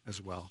as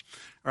well.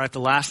 All right, the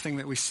last thing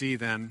that we see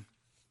then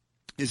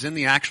is in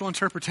the actual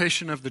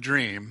interpretation of the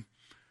dream,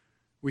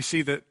 we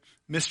see that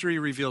mystery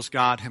reveals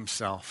God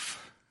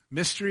himself.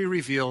 Mystery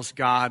reveals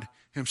God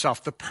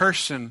himself, the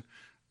person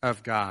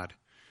of God.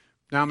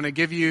 Now I'm going to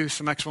give you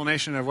some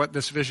explanation of what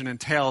this vision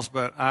entails,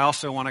 but I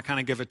also want to kind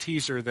of give a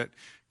teaser that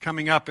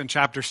coming up in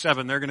chapter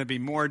 7, there are going to be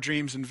more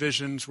dreams and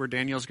visions where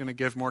Daniel's going to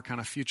give more kind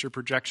of future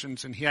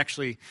projections, and he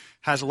actually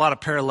has a lot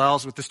of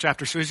parallels with this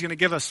chapter, so he's going to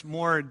give us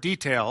more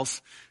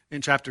details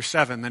in chapter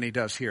 7 than he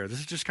does here. This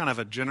is just kind of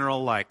a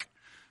general,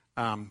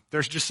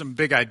 there's just some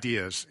big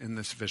ideas in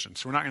this vision,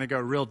 so we're not going to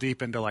go real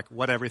deep into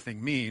what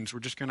everything means.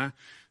 We're just going to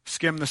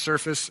skim the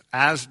surface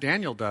as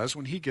Daniel does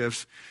when he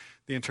gives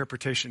the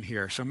interpretation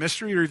here. So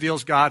mystery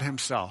reveals God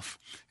himself.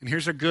 And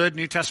here's a good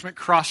New Testament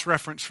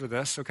cross-reference for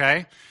this,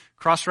 okay?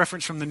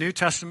 Cross-reference from the New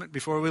Testament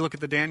before we look at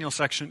the Daniel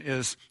section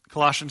is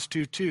Colossians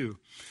 2:2.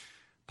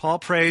 Paul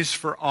prays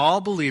for all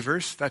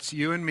believers, that's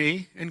you and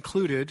me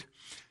included,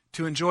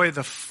 to enjoy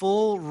the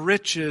full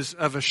riches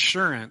of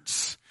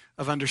assurance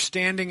of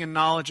understanding and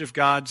knowledge of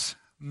God's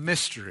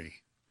mystery.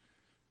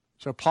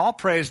 So Paul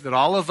prays that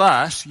all of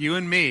us, you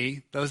and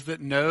me, those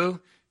that know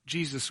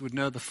Jesus, would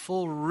know the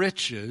full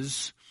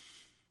riches,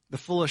 the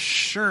full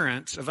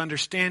assurance of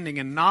understanding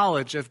and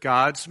knowledge of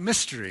God's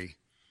mystery.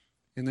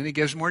 And then he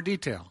gives more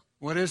detail.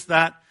 What is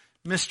that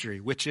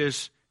mystery? Which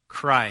is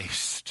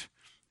Christ,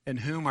 in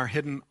whom are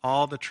hidden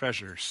all the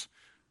treasures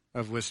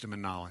of wisdom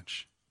and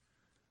knowledge.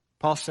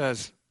 Paul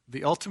says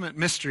the ultimate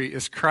mystery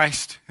is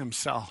Christ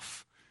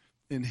himself.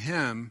 In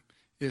him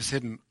is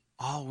hidden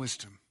all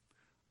wisdom,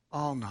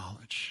 all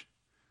knowledge.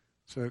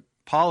 So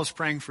Paul is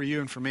praying for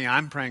you and for me.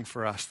 I'm praying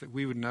for us that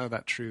we would know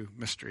that true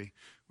mystery,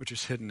 which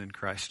is hidden in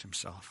Christ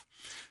himself.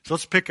 So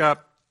let's pick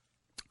up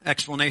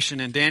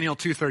explanation in Daniel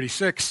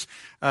 2:36.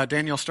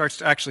 Daniel starts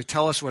to actually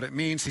tell us what it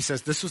means. He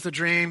says, this was the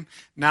dream.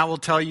 Now we'll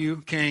tell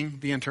you, king,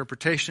 the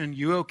interpretation.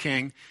 You, O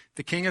king,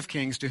 the king of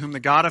kings, to whom the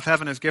God of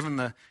heaven has given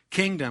the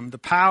kingdom, the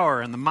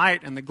power, and the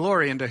might, and the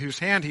glory, into whose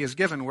hand he has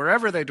given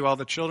wherever they dwell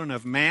the children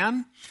of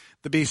man,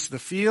 the beasts of the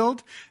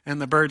field,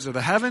 and the birds of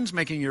the heavens,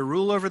 making your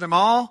rule over them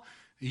all.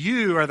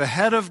 You are the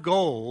head of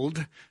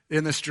gold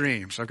in this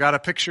dream. So I've got a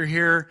picture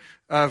here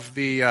of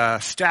the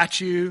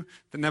statue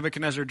that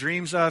Nebuchadnezzar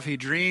dreams of. He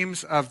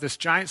dreams of this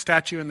giant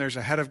statue, and there's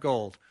a head of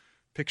gold.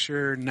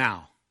 Picture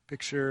now.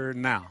 Picture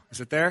now. Is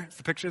it there? Is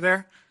the picture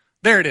there?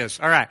 There it is.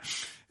 All right.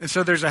 And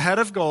so there's a head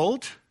of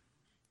gold.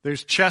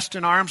 There's chest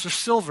and arms of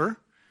silver.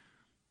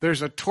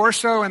 There's a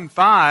torso and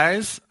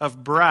thighs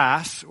of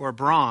brass or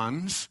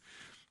bronze.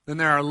 Then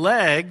there are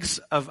legs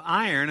of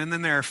iron, and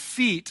then there are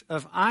feet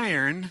of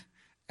iron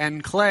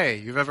and clay.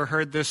 You've ever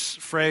heard this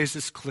phrase,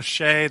 this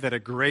cliche that a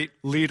great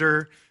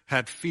leader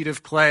had feet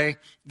of clay?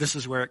 This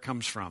is where it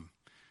comes from.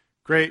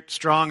 Great,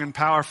 strong, and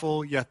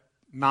powerful, yet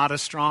not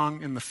as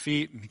strong in the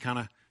feet, and he kind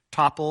of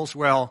topples.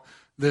 Well,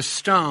 this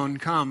stone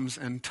comes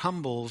and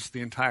tumbles the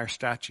entire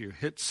statue,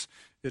 hits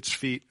its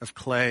feet of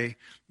clay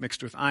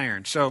mixed with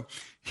iron. So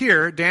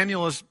here,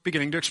 Daniel is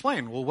beginning to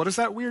explain, well, what does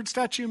that weird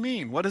statue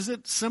mean? What does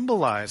it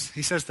symbolize?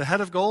 He says the head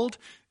of gold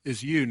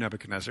is you,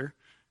 Nebuchadnezzar.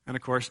 And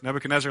of course,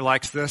 Nebuchadnezzar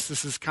likes this.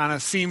 This is kind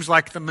of seems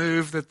like the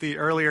move that the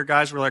earlier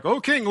guys were like,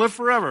 oh, king, live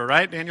forever,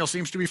 right? Daniel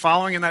seems to be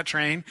following in that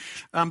train.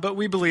 But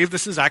we believe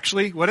this is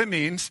actually what it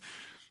means.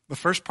 The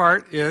first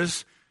part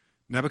is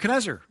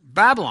Nebuchadnezzar,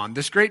 Babylon,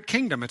 this great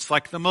kingdom. It's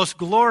like the most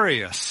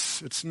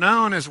glorious. It's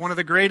known as one of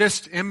the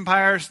greatest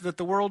empires that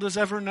the world has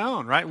ever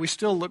known, right? We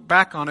still look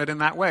back on it in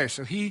that way.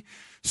 So he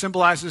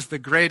symbolizes the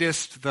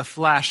greatest, the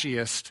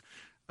flashiest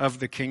of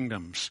the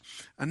kingdoms.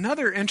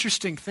 Another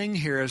interesting thing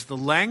here is the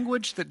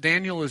language that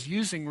Daniel is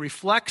using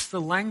reflects the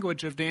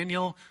language of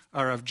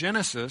of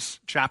Genesis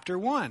chapter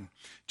 1.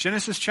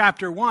 Genesis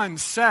chapter 1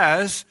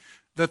 says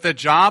that the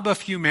job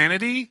of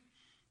humanity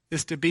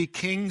is to be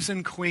kings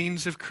and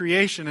queens of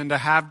creation and to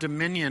have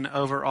dominion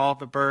over all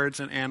the birds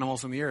and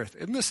animals on the earth.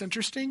 Isn't this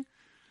interesting?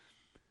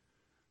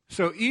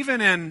 So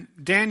even in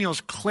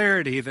Daniel's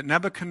clarity that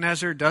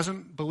Nebuchadnezzar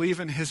doesn't believe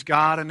in his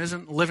God and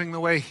isn't living the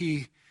way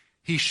he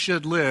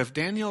should live,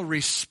 Daniel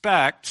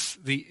respects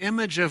the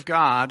image of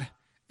God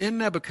in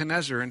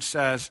Nebuchadnezzar and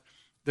says,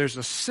 there's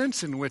a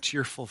sense in which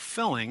you're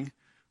fulfilling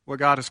what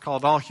God has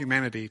called all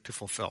humanity to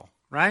fulfill,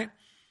 right?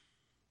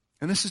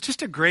 And this is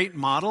just a great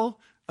model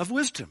of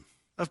wisdom,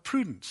 of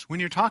prudence. When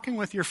you're talking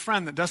with your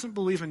friend that doesn't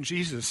believe in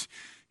Jesus,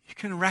 you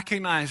can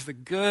recognize the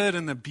good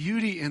and the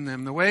beauty in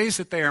them, the ways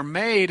that they are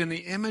made in the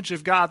image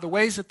of God, the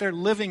ways that they're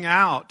living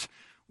out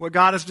what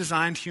God has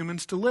designed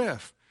humans to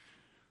live.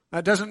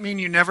 That doesn't mean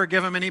you never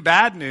give them any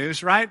bad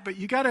news, right? But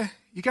you gotta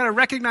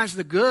recognize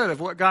the good of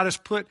what God has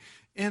put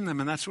in them,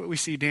 and that's what we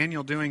see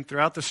Daniel doing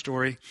throughout the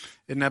story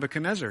in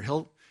Nebuchadnezzar.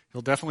 He'll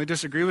definitely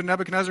disagree with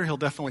Nebuchadnezzar. He'll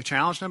definitely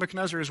challenge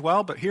Nebuchadnezzar as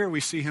well. But here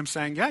we see him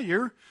saying, yeah,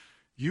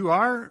 you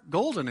are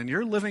golden, and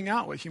you're living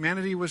out what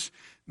humanity was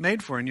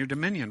made for in your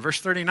dominion.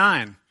 Verse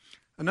 39,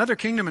 another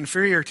kingdom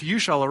inferior to you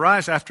shall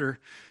arise after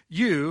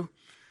you,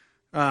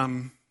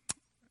 and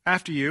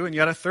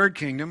yet a third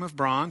kingdom of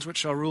bronze, which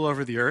shall rule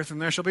over the earth. And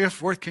there shall be a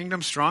fourth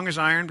kingdom, strong as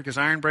iron, because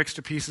iron breaks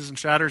to pieces and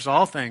shatters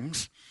all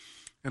things.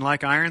 And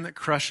like iron that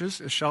crushes,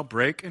 it shall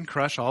break and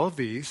crush all of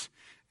these.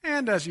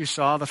 And as you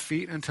saw, the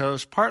feet and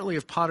toes, partly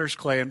of potter's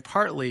clay and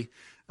partly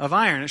of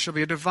iron. It shall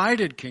be a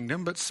divided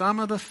kingdom, but some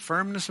of the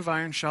firmness of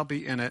iron shall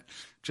be in it,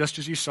 just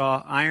as you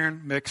saw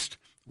iron mixed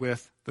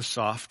with the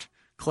soft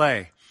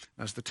clay.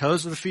 As the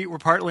toes of the feet were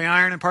partly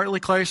iron and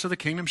partly clay, so the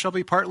kingdom shall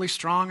be partly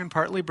strong and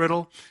partly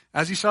brittle.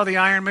 As you saw the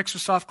iron mixed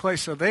with soft clay,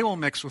 so they will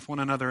mix with one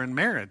another in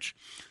marriage.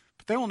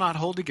 But they will not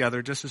hold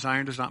together, just as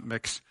iron does not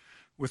mix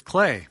with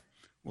clay.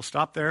 We'll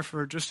stop there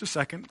for just a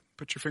second.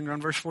 Put your finger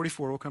on verse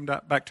 44. We'll come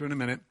back to it in a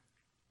minute.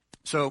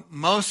 So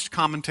most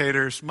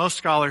commentators, most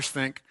scholars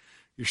think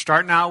you're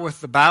starting out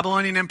with the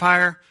Babylonian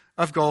Empire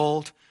of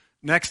gold.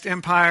 Next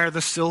empire,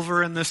 the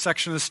silver in this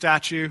section of the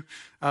statue.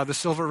 The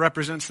silver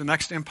represents the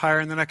next empire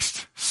and the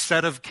next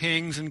set of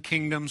kings and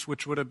kingdoms,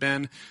 which would have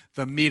been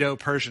the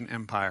Medo-Persian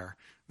Empire.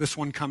 This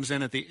one comes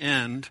in at the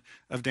end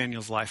of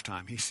Daniel's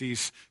lifetime. He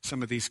sees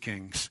some of these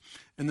kings.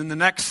 And then the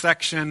next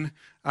section,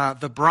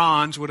 the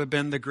bronze would have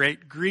been the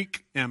great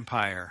Greek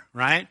Empire,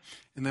 right?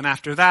 And then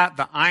after that,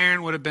 the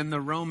iron would have been the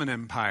Roman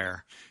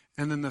Empire.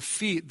 And then the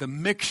feet, the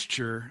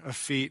mixture of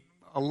feet.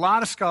 A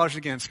lot of scholars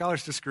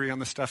disagree on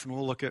this stuff, and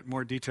we'll look at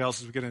more details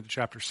as we get into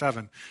chapter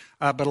 7.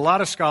 But a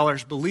lot of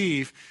scholars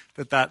believe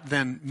that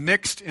then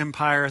mixed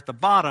empire at the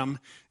bottom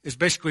is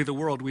basically the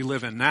world we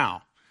live in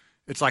now.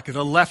 It's like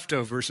the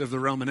leftovers of the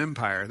Roman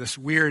Empire, this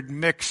weird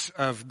mix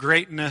of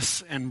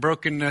greatness and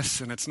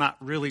brokenness, and it's not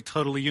really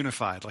totally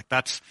unified. Like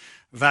that's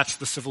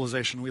the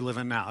civilization we live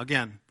in now.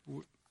 Again,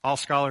 all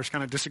scholars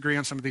kind of disagree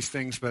on some of these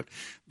things, but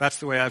that's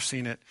the way I've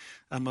seen it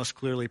most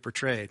clearly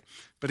portrayed.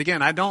 But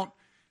again, I don't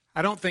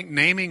think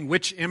naming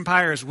which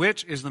empire is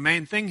which is the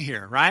main thing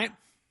here, right?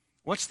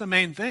 What's the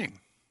main thing?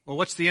 Well,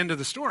 what's the end of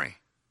the story?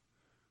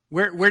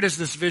 Where does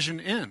this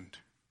vision end?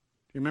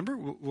 You remember?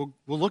 We'll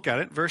look at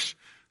it. Verse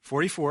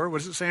 44. What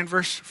does it say in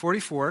verse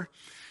 44?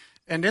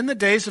 And in the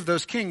days of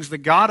those kings, the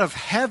God of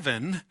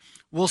heaven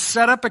will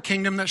set up a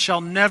kingdom that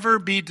shall never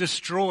be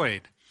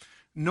destroyed,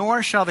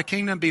 nor shall the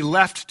kingdom be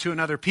left to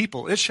another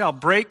people. It shall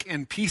break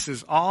in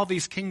pieces all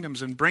these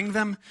kingdoms and bring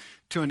them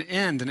to an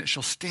end, and it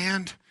shall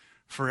stand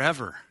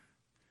forever.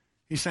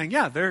 He's saying,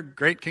 yeah, they're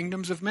great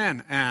kingdoms of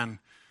men. And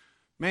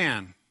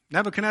man,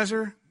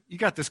 Nebuchadnezzar, you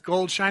got this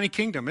gold shiny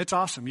kingdom. It's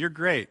awesome. You're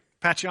great.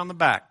 Pat you on the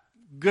back.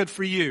 Good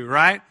for you,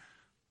 right?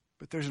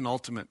 But there's an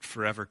ultimate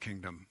forever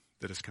kingdom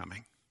that is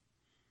coming.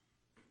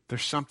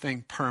 There's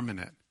something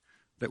permanent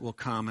that will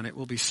come, and it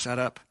will be set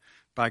up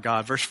by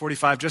God. Verse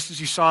 45, just as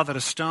you saw that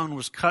a stone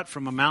was cut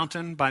from a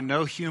mountain by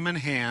no human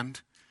hand,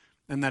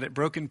 and that it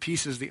broke in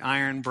pieces the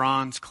iron,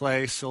 bronze,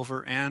 clay,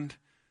 silver,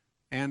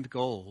 and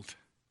gold.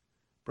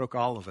 Broke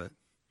all of it.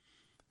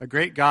 A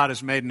great God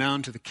has made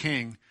known to the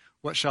king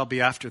what shall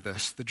be after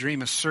this. The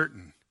dream is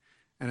certain,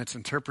 and its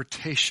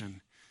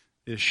interpretation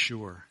is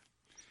sure.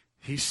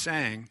 He's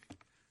saying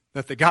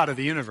that the God of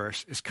the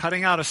universe is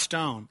cutting out a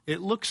stone. It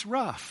looks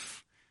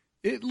rough.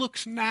 It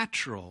looks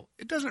natural.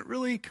 It doesn't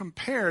really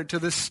compare to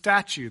this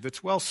statue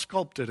that's well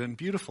sculpted and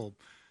beautiful,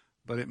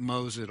 but it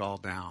mows it all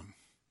down.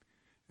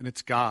 And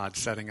it's God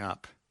setting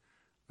up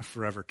a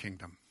forever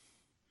kingdom.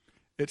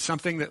 It's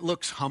something that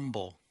looks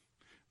humble,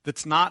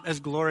 that's not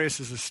as glorious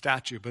as a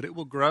statue, but it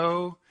will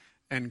grow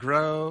and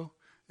grow,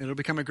 and it'll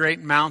become a great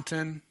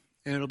mountain,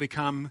 and it'll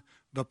become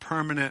the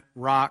permanent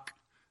rock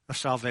of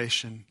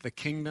salvation, the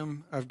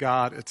kingdom of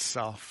God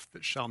itself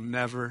that shall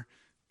never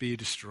be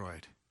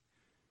destroyed.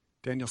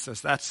 Daniel says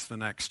that's the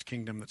next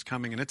kingdom that's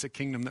coming, and it's a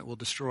kingdom that will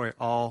destroy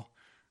all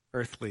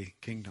earthly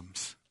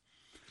kingdoms.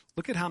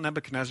 Look at how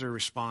Nebuchadnezzar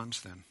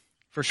responds then.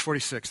 Verse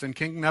 46, then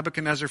King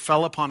Nebuchadnezzar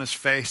fell upon his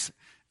face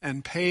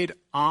and paid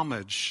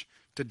homage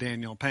to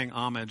Daniel. Paying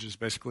homage is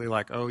basically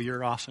like, oh,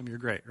 you're awesome, you're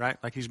great, right?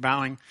 Like he's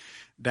bowing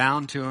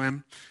down to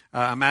him.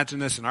 Imagine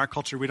this. In our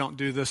culture, we don't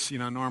do this.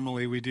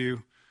 Normally we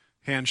do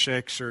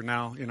handshakes or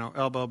now,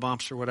 elbow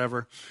bumps or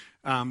whatever.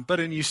 But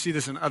you see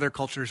this in other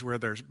cultures where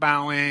there's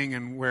bowing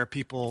and where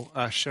people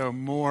show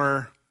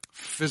more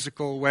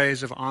physical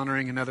ways of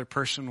honoring another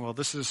person. Well,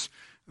 this is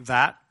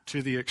that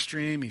to the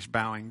extreme. He's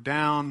bowing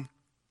down.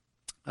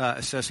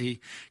 It says he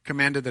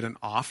commanded that an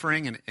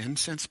offering and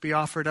incense be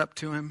offered up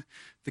to him.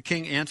 The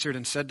king answered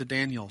and said to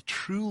Daniel,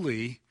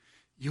 truly,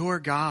 your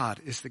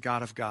God is the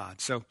God of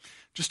gods. So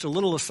just a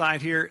little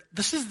aside here.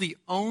 This is the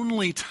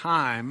only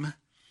time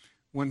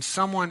when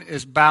someone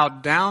is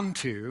bowed down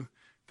to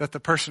that the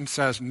person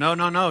says, no,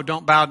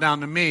 don't bow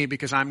down to me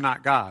because I'm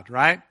not God,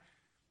 right?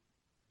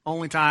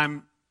 Only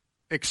time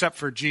except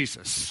for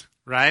Jesus,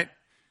 right?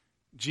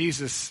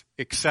 Jesus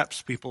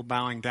accepts people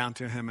bowing down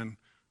to him and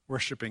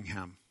worshiping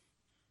him.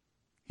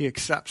 He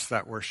accepts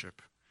that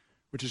worship,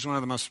 which is one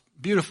of the most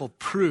beautiful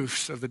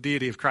proofs of the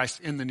deity of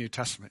Christ in the New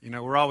Testament.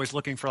 We're always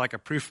looking for like a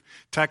proof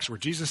text where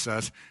Jesus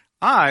says,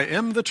 I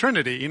am the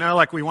Trinity.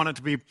 Like we want it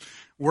to be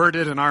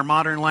worded in our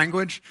modern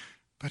language,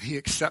 but he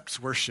accepts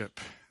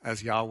worship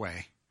as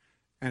Yahweh.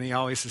 And he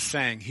always is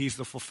saying he's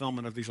the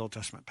fulfillment of these Old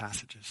Testament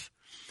passages.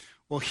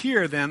 Well,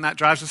 here then, that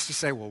drives us to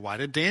say, well, why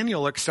did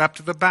Daniel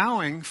accept the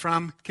bowing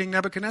from King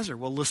Nebuchadnezzar?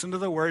 Well, listen to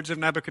the words of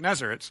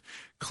Nebuchadnezzar. It's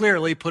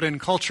clearly put in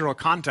cultural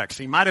context.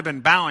 He might have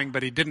been bowing,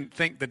 but he didn't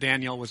think that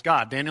Daniel was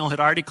God. Daniel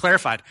had already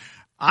clarified,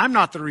 I'm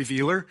not the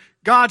revealer,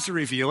 God's the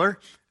revealer.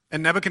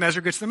 And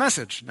Nebuchadnezzar gets the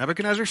message.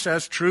 Nebuchadnezzar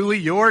says, truly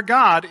your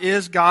God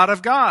is God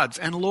of gods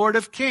and Lord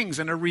of kings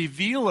and a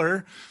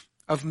revealer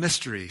of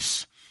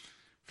mysteries.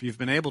 For you've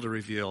been able to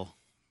reveal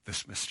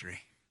this mystery.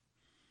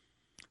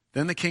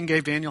 Then the king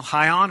gave Daniel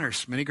high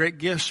honors, many great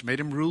gifts, made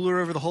him ruler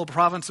over the whole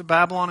province of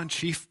Babylon and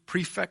chief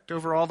prefect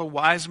over all the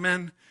wise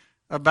men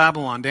of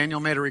Babylon. Daniel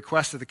made a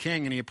request to the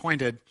king, and he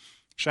appointed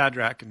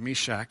Shadrach and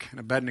Meshach and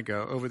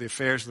Abednego over the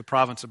affairs of the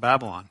province of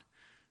Babylon.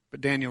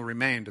 But Daniel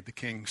remained at the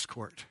king's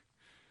court.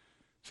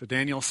 So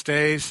Daniel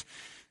stays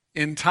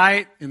in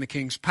tight in the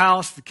king's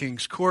palace, the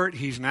king's court.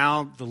 He's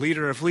now the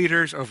leader of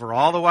leaders over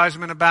all the wise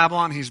men of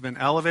Babylon. He's been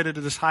elevated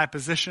to this high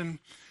position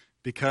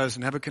because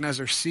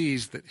Nebuchadnezzar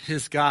sees that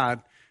his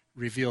God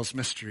reveals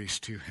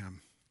mysteries to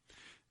him.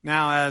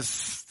 Now,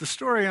 as the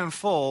story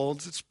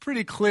unfolds, it's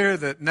pretty clear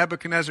that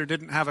Nebuchadnezzar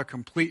didn't have a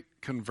complete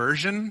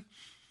conversion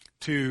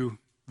to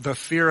the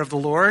fear of the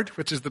Lord,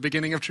 which is the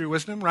beginning of true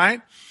wisdom,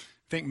 right?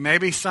 I think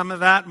maybe some of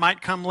that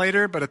might come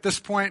later, but at this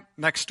point,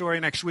 next story,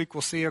 next week,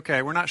 we'll see,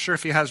 okay, we're not sure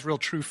if he has real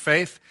true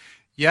faith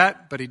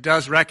yet, but he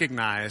does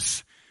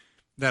recognize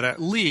that at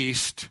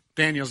least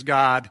Daniel's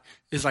God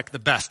is like the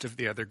best of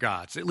the other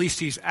gods. At least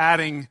he's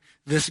adding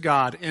this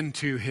God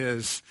into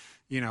his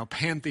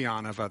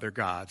pantheon of other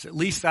gods. At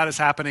least that is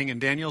happening, and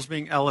Daniel's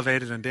being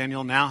elevated, and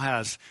Daniel now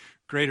has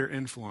greater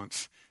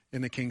influence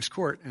in the king's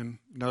court. And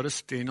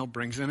notice Daniel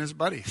brings in his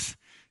buddies,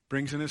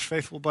 brings in his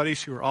faithful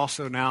buddies who are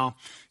also now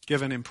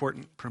given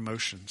important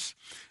promotions.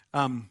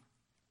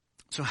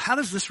 So how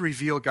does this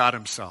reveal God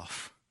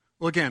himself?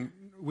 Well, again,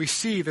 we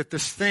see that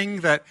this thing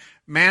that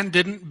man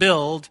didn't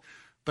build,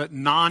 but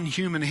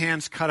non-human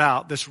hands cut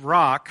out, this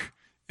rock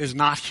is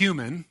not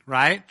human,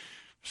 right?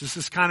 So this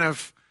is kind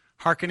of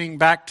hearkening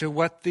back to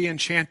what the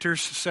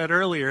enchanters said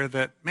earlier,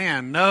 that,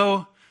 man,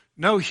 no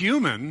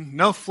human,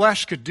 no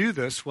flesh could do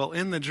this. Well,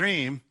 in the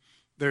dream,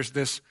 there's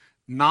this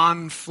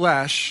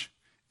non-flesh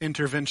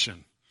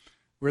intervention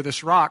where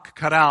this rock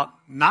cut out,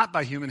 not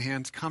by human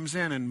hands, comes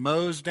in and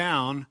mows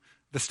down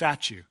the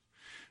statue.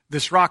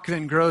 This rock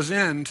then grows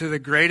into the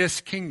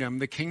greatest kingdom,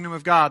 the kingdom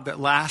of God that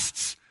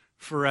lasts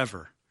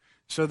forever.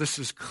 So this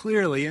is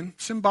clearly, in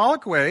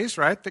symbolic ways,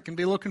 right, that can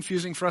be a little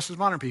confusing for us as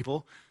modern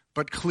people,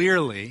 but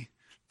clearly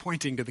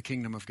pointing to the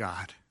kingdom of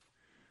God.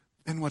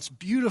 And what's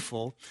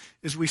beautiful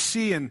is we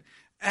see an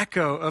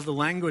echo of the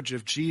language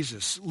of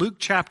Jesus. Luke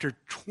chapter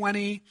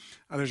 20,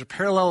 there's a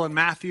parallel in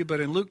Matthew, but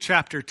in Luke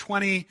chapter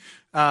 20,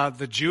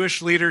 the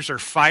Jewish leaders are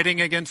fighting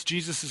against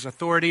Jesus'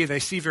 authority. They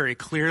see very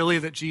clearly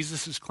that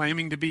Jesus is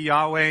claiming to be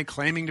Yahweh,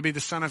 claiming to be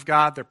the Son of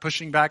God. They're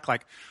pushing back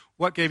like,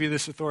 what gave you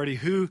this authority?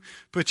 Who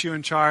put you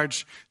in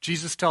charge?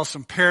 Jesus tells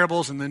some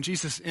parables, and then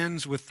Jesus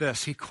ends with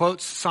this. He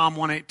quotes Psalm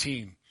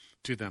 118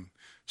 to them.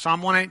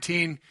 Psalm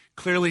 118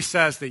 clearly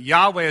says that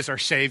Yahweh is our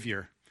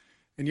Savior,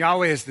 and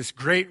Yahweh is this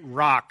great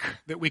rock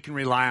that we can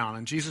rely on.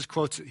 And Jesus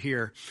quotes it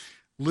here.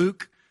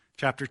 Luke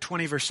chapter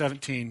 20, verse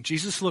 17.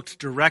 Jesus looked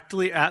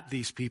directly at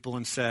these people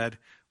and said,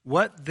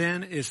 what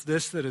then is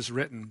this that is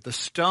written? The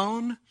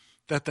stone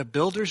that the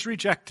builders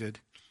rejected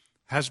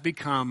has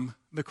become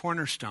the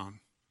cornerstone.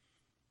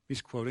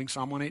 He's quoting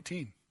Psalm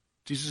 118.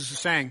 Jesus is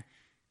saying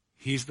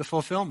he's the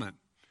fulfillment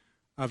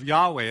of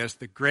Yahweh as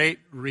the great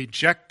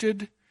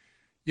rejected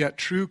yet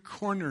true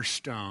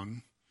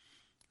cornerstone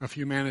of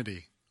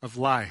humanity, of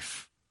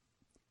life,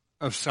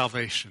 of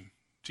salvation.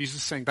 Jesus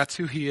is saying that's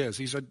who he is.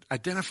 He's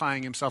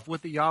identifying himself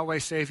with the Yahweh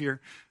Savior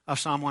of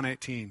Psalm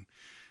 118,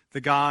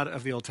 the God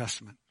of the Old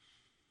Testament.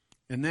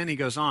 And then he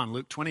goes on,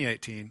 Luke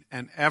 20:18,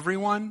 and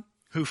everyone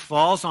who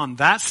falls on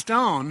that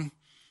stone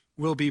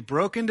will be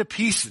broken to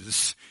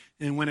pieces,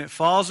 and when it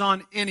falls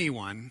on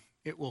anyone,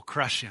 it will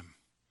crush him.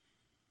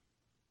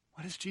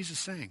 What is Jesus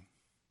saying?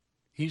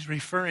 He's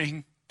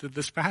referring to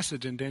this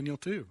passage in Daniel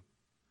 2.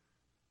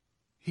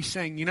 He's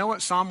saying, you know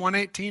what Psalm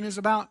 118 is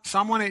about?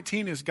 Psalm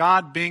 118 is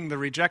God being the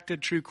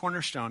rejected true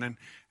cornerstone.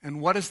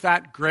 And what does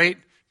that great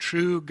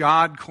true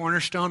God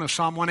cornerstone of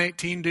Psalm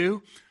 118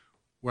 do?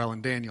 Well,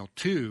 in Daniel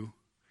 2,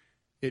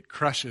 it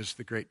crushes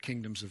the great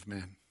kingdoms of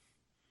men.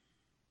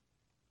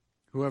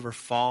 Whoever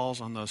falls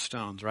on those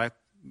stones, right?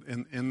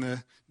 In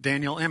the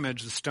Daniel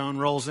image, the stone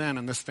rolls in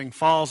and this thing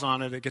falls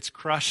on it. It gets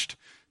crushed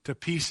to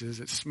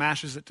pieces. It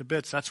smashes it to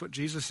bits. That's what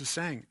Jesus is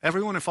saying.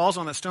 Everyone who falls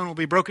on that stone will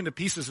be broken to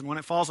pieces, and when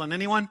it falls on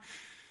anyone,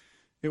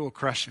 it will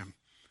crush him.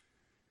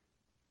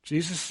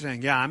 Jesus is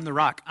saying, yeah, I'm the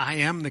rock. I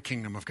am the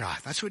kingdom of God.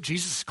 That's what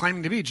Jesus is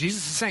claiming to be.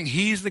 Jesus is saying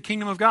he's the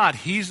kingdom of God.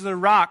 He's the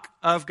rock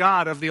of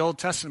God of the Old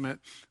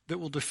Testament that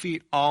will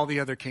defeat all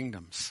the other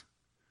kingdoms.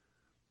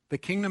 The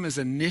kingdom is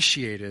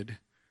initiated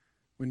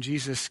when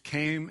Jesus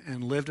came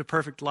and lived a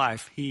perfect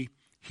life. He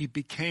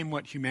became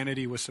what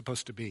humanity was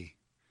supposed to be.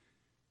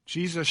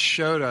 Jesus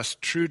showed us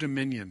true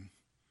dominion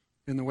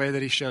in the way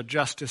that he showed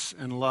justice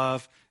and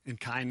love and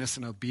kindness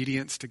and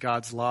obedience to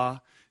God's law.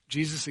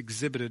 Jesus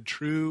exhibited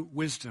true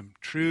wisdom,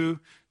 true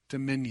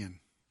dominion.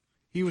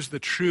 He was the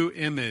true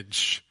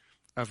image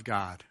of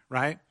God,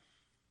 right?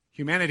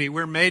 Humanity,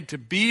 we're made to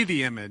be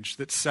the image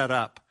that's set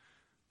up,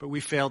 but we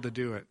fail to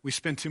do it. We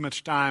spend too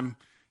much time,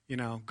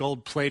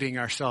 gold plating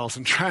ourselves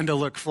and trying to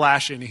look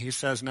flashy. And he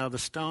says, no, the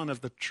stone of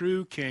the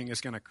true king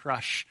is going to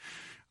crush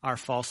our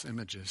false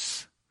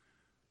images.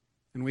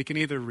 And we can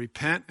either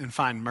repent and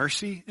find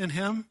mercy in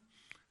him,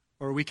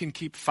 or we can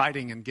keep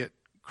fighting and get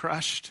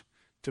crushed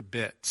to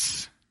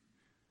bits.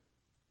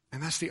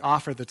 And that's the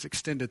offer that's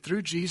extended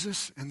through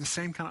Jesus, and the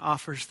same kind of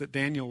offers that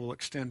Daniel will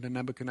extend to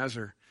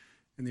Nebuchadnezzar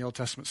in the Old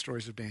Testament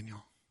stories of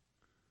Daniel.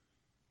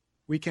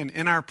 We can,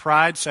 in our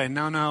pride, say,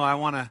 no, I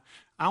want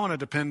to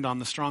depend on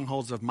the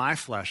strongholds of my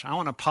flesh. I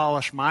want to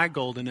polish my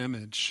golden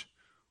image.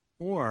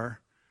 Or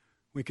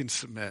we can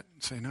submit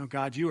and say, no,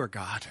 God, you are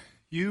God.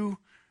 You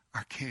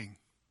are king.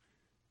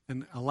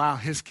 And allow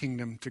his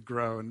kingdom to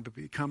grow and to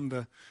become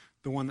the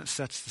one that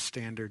sets the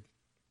standard.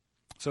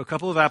 So a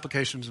couple of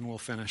applications and we'll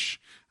finish.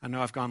 I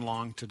know I've gone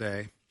long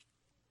today.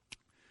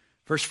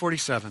 Verse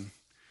 47.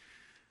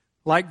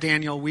 Like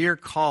Daniel, we are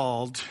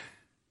called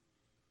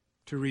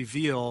to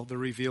reveal the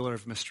revealer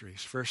of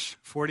mysteries. Verse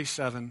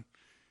 47.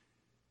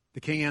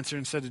 The king answered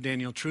and said to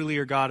Daniel, truly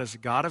your God is a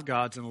God of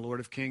gods and a Lord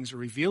of kings, a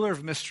revealer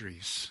of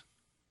mysteries.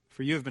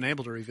 For you have been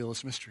able to reveal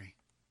this mystery.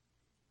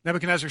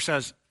 Nebuchadnezzar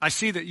says, I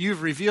see that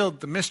you've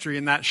revealed the mystery,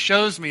 and that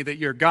shows me that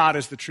your God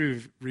is the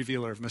true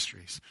revealer of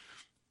mysteries.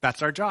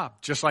 That's our job,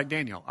 just like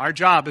Daniel. Our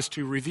job is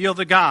to reveal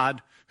the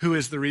God who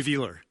is the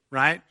revealer,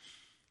 right?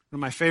 One of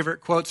my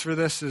favorite quotes for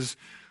this is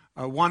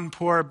one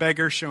poor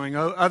beggar showing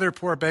other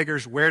poor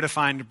beggars where to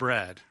find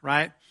bread,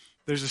 right?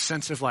 There's a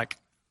sense of like,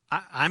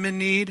 I'm in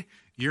need,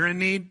 you're in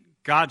need.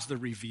 God's the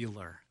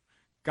revealer.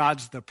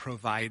 God's the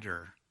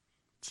provider.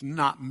 It's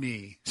not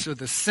me. So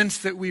the sense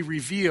that we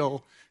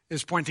reveal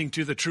is pointing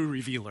to the true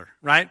revealer,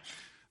 right?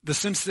 The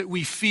sense that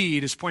we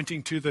feed is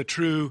pointing to the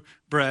true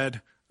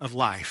bread of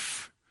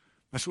life.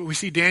 That's what we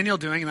see Daniel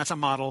doing, and that's a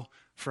model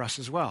for us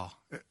as well.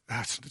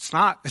 It's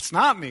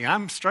not me.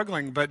 I'm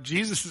struggling, but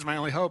Jesus is my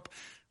only hope.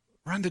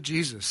 Run to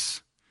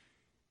Jesus.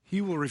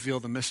 He will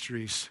reveal the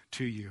mysteries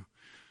to you.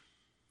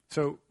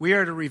 So we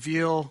are to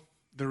reveal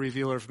the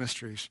revealer of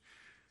mysteries.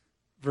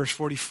 Verse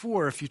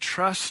 44, if you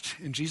trust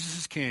in Jesus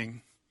as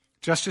King,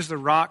 just as the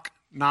rock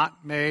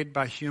not made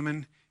by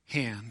human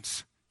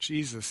hands,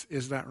 Jesus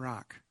is that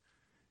rock.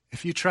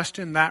 If you trust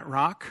in that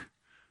rock,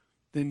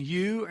 then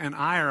you and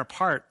I are a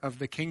part of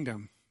the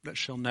kingdom that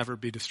shall never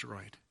be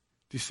destroyed.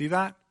 Do you see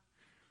that?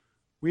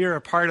 We are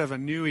a part of a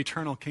new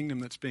eternal kingdom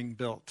that's being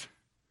built.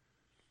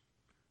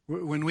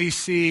 When we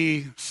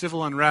see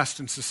civil unrest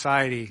in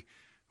society,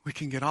 we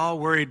can get all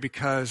worried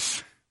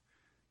because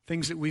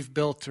things that we've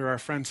built or our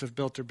friends have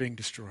built are being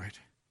destroyed.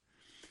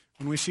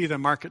 When we see the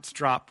markets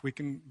drop, we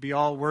can be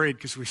all worried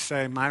because we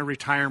say, my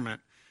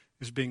retirement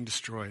is being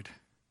destroyed.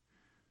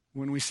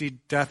 When we see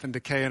death and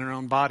decay in our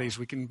own bodies,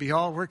 we can be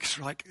all worried because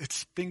we're like,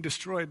 it's being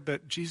destroyed.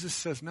 But Jesus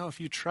says, no, if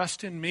you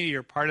trust in me,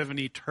 you're part of an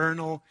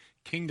eternal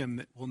kingdom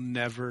that will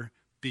never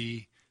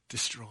be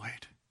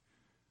destroyed.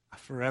 A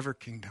forever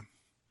kingdom.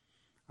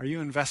 Are you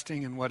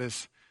investing in what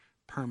is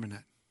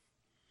permanent?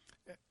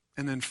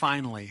 And then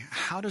finally,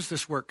 how does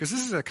this work? Because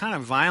this is a kind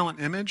of violent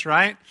image,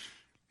 right?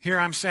 Here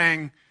I'm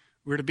saying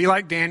we're to be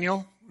like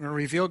Daniel, we're to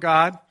reveal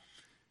God.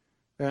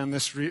 And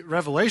this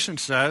Revelation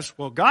says,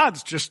 well,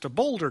 God's just a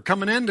boulder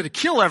coming in to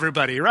kill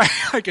everybody, right?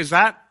 Like, is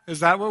that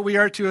what we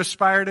are to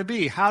aspire to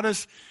be? How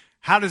does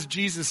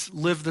Jesus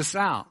live this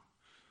out?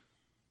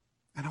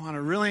 And I want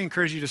to really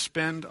encourage you to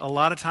spend a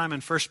lot of time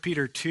in 1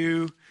 Peter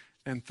 2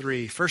 and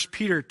 3. 1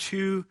 Peter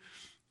 2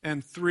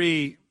 and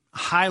 3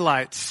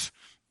 highlights,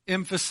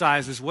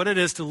 emphasizes what it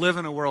is to live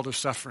in a world of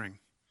suffering.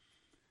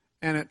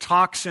 And it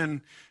talks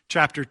in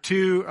chapter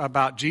 2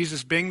 about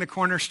Jesus being the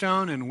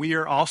cornerstone, and we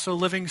are also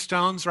living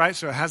stones, right?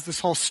 So it has this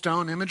whole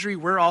stone imagery.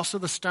 We're also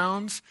the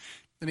stones.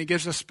 And he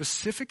gives us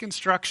specific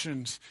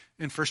instructions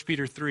in 1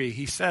 Peter 3.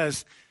 He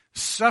says,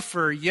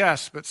 suffer,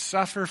 yes, but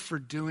suffer for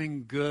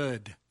doing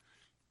good.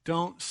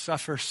 Don't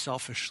suffer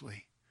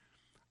selfishly.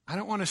 I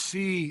don't want to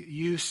see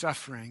you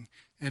suffering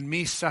and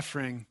me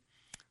suffering,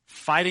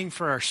 fighting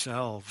for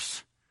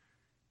ourselves,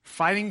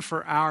 fighting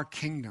for our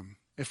kingdom.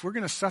 If we're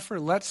going to suffer,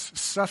 let's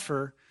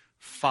suffer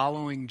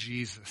following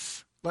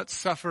Jesus. Let's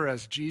suffer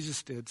as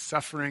Jesus did,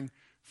 suffering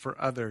for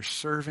others,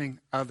 serving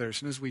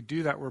others. And as we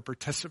do that, we're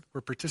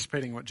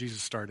participating in what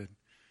Jesus started.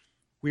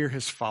 We are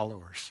his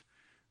followers.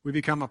 We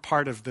become a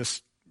part of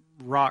this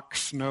rock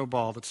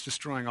snowball that's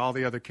destroying all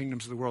the other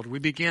kingdoms of the world. We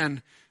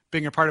begin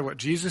being a part of what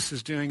Jesus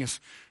is doing, as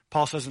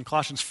Paul says in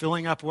Colossians,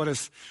 filling up what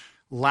is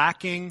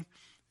lacking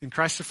in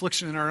Christ's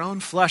affliction in our own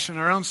flesh and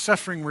our own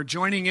suffering. We're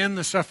joining in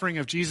the suffering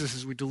of Jesus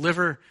as we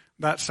deliver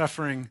that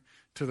suffering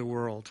to the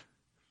world.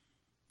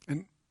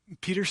 And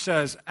Peter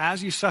says,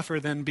 as you suffer,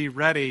 then be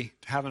ready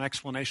to have an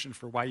explanation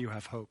for why you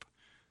have hope.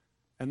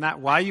 And that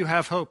why you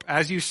have hope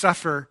as you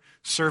suffer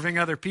serving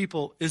other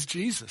people is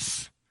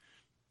Jesus.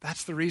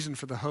 That's the reason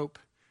for the hope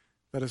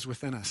that is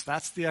within us.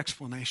 That's the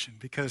explanation,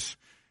 because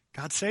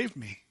God saved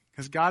me,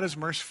 because God is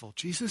merciful.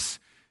 Jesus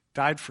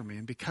died for me,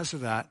 and because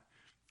of that,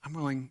 I'm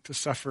willing to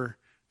suffer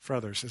for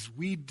others. As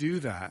we do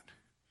that,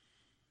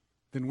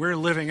 then we're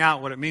living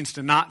out what it means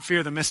to not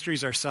fear the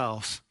mysteries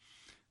ourselves.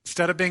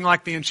 Instead of being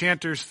like the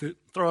enchanters that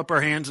throw up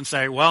our hands and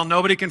say, well,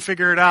 nobody can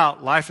figure it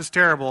out. Life is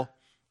terrible,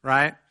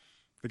 right?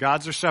 The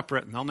gods are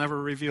separate and they'll never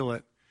reveal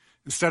it.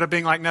 Instead of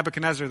being like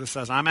Nebuchadnezzar that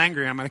says, I'm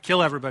angry, I'm going to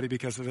kill everybody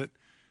because of it.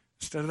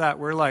 Instead of that,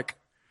 we're like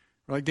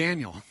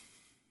Daniel,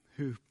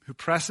 who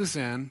presses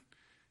in,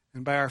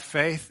 and by our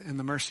faith in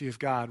the mercy of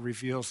God,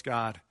 reveals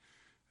God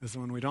as the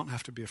one we don't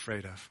have to be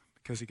afraid of,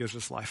 because he gives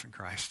us life in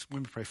Christ.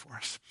 Let me pray for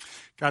us.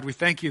 God, we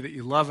thank you that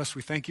you love us.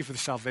 We thank you for the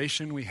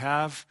salvation we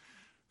have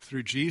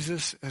through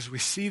Jesus. As we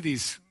see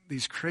these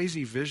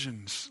crazy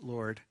visions,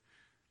 Lord,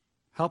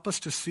 help us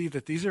to see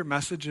that these are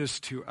messages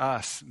to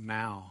us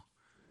now,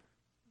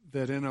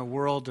 that in a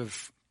world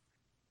of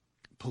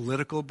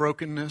political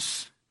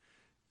brokenness,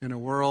 in a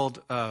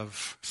world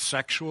of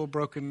sexual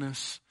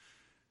brokenness,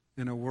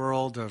 in a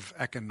world of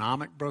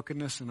economic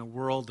brokenness, in a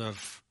world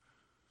of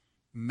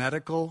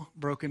medical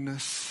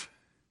brokenness,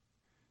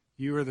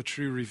 you are the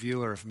true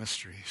revealer of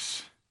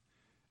mysteries.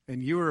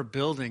 And you are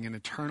building an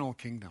eternal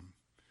kingdom,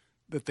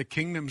 that the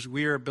kingdoms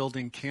we are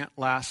building can't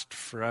last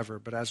forever.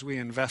 But as we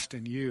invest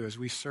in you, as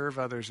we serve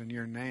others in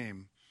your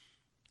name,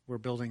 we're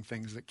building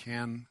things that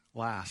can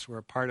last. We're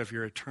a part of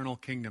your eternal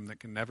kingdom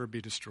that can never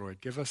be destroyed.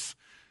 Give us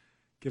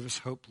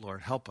hope,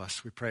 Lord. Help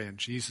us, we pray in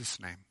Jesus'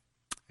 name.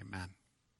 Amen.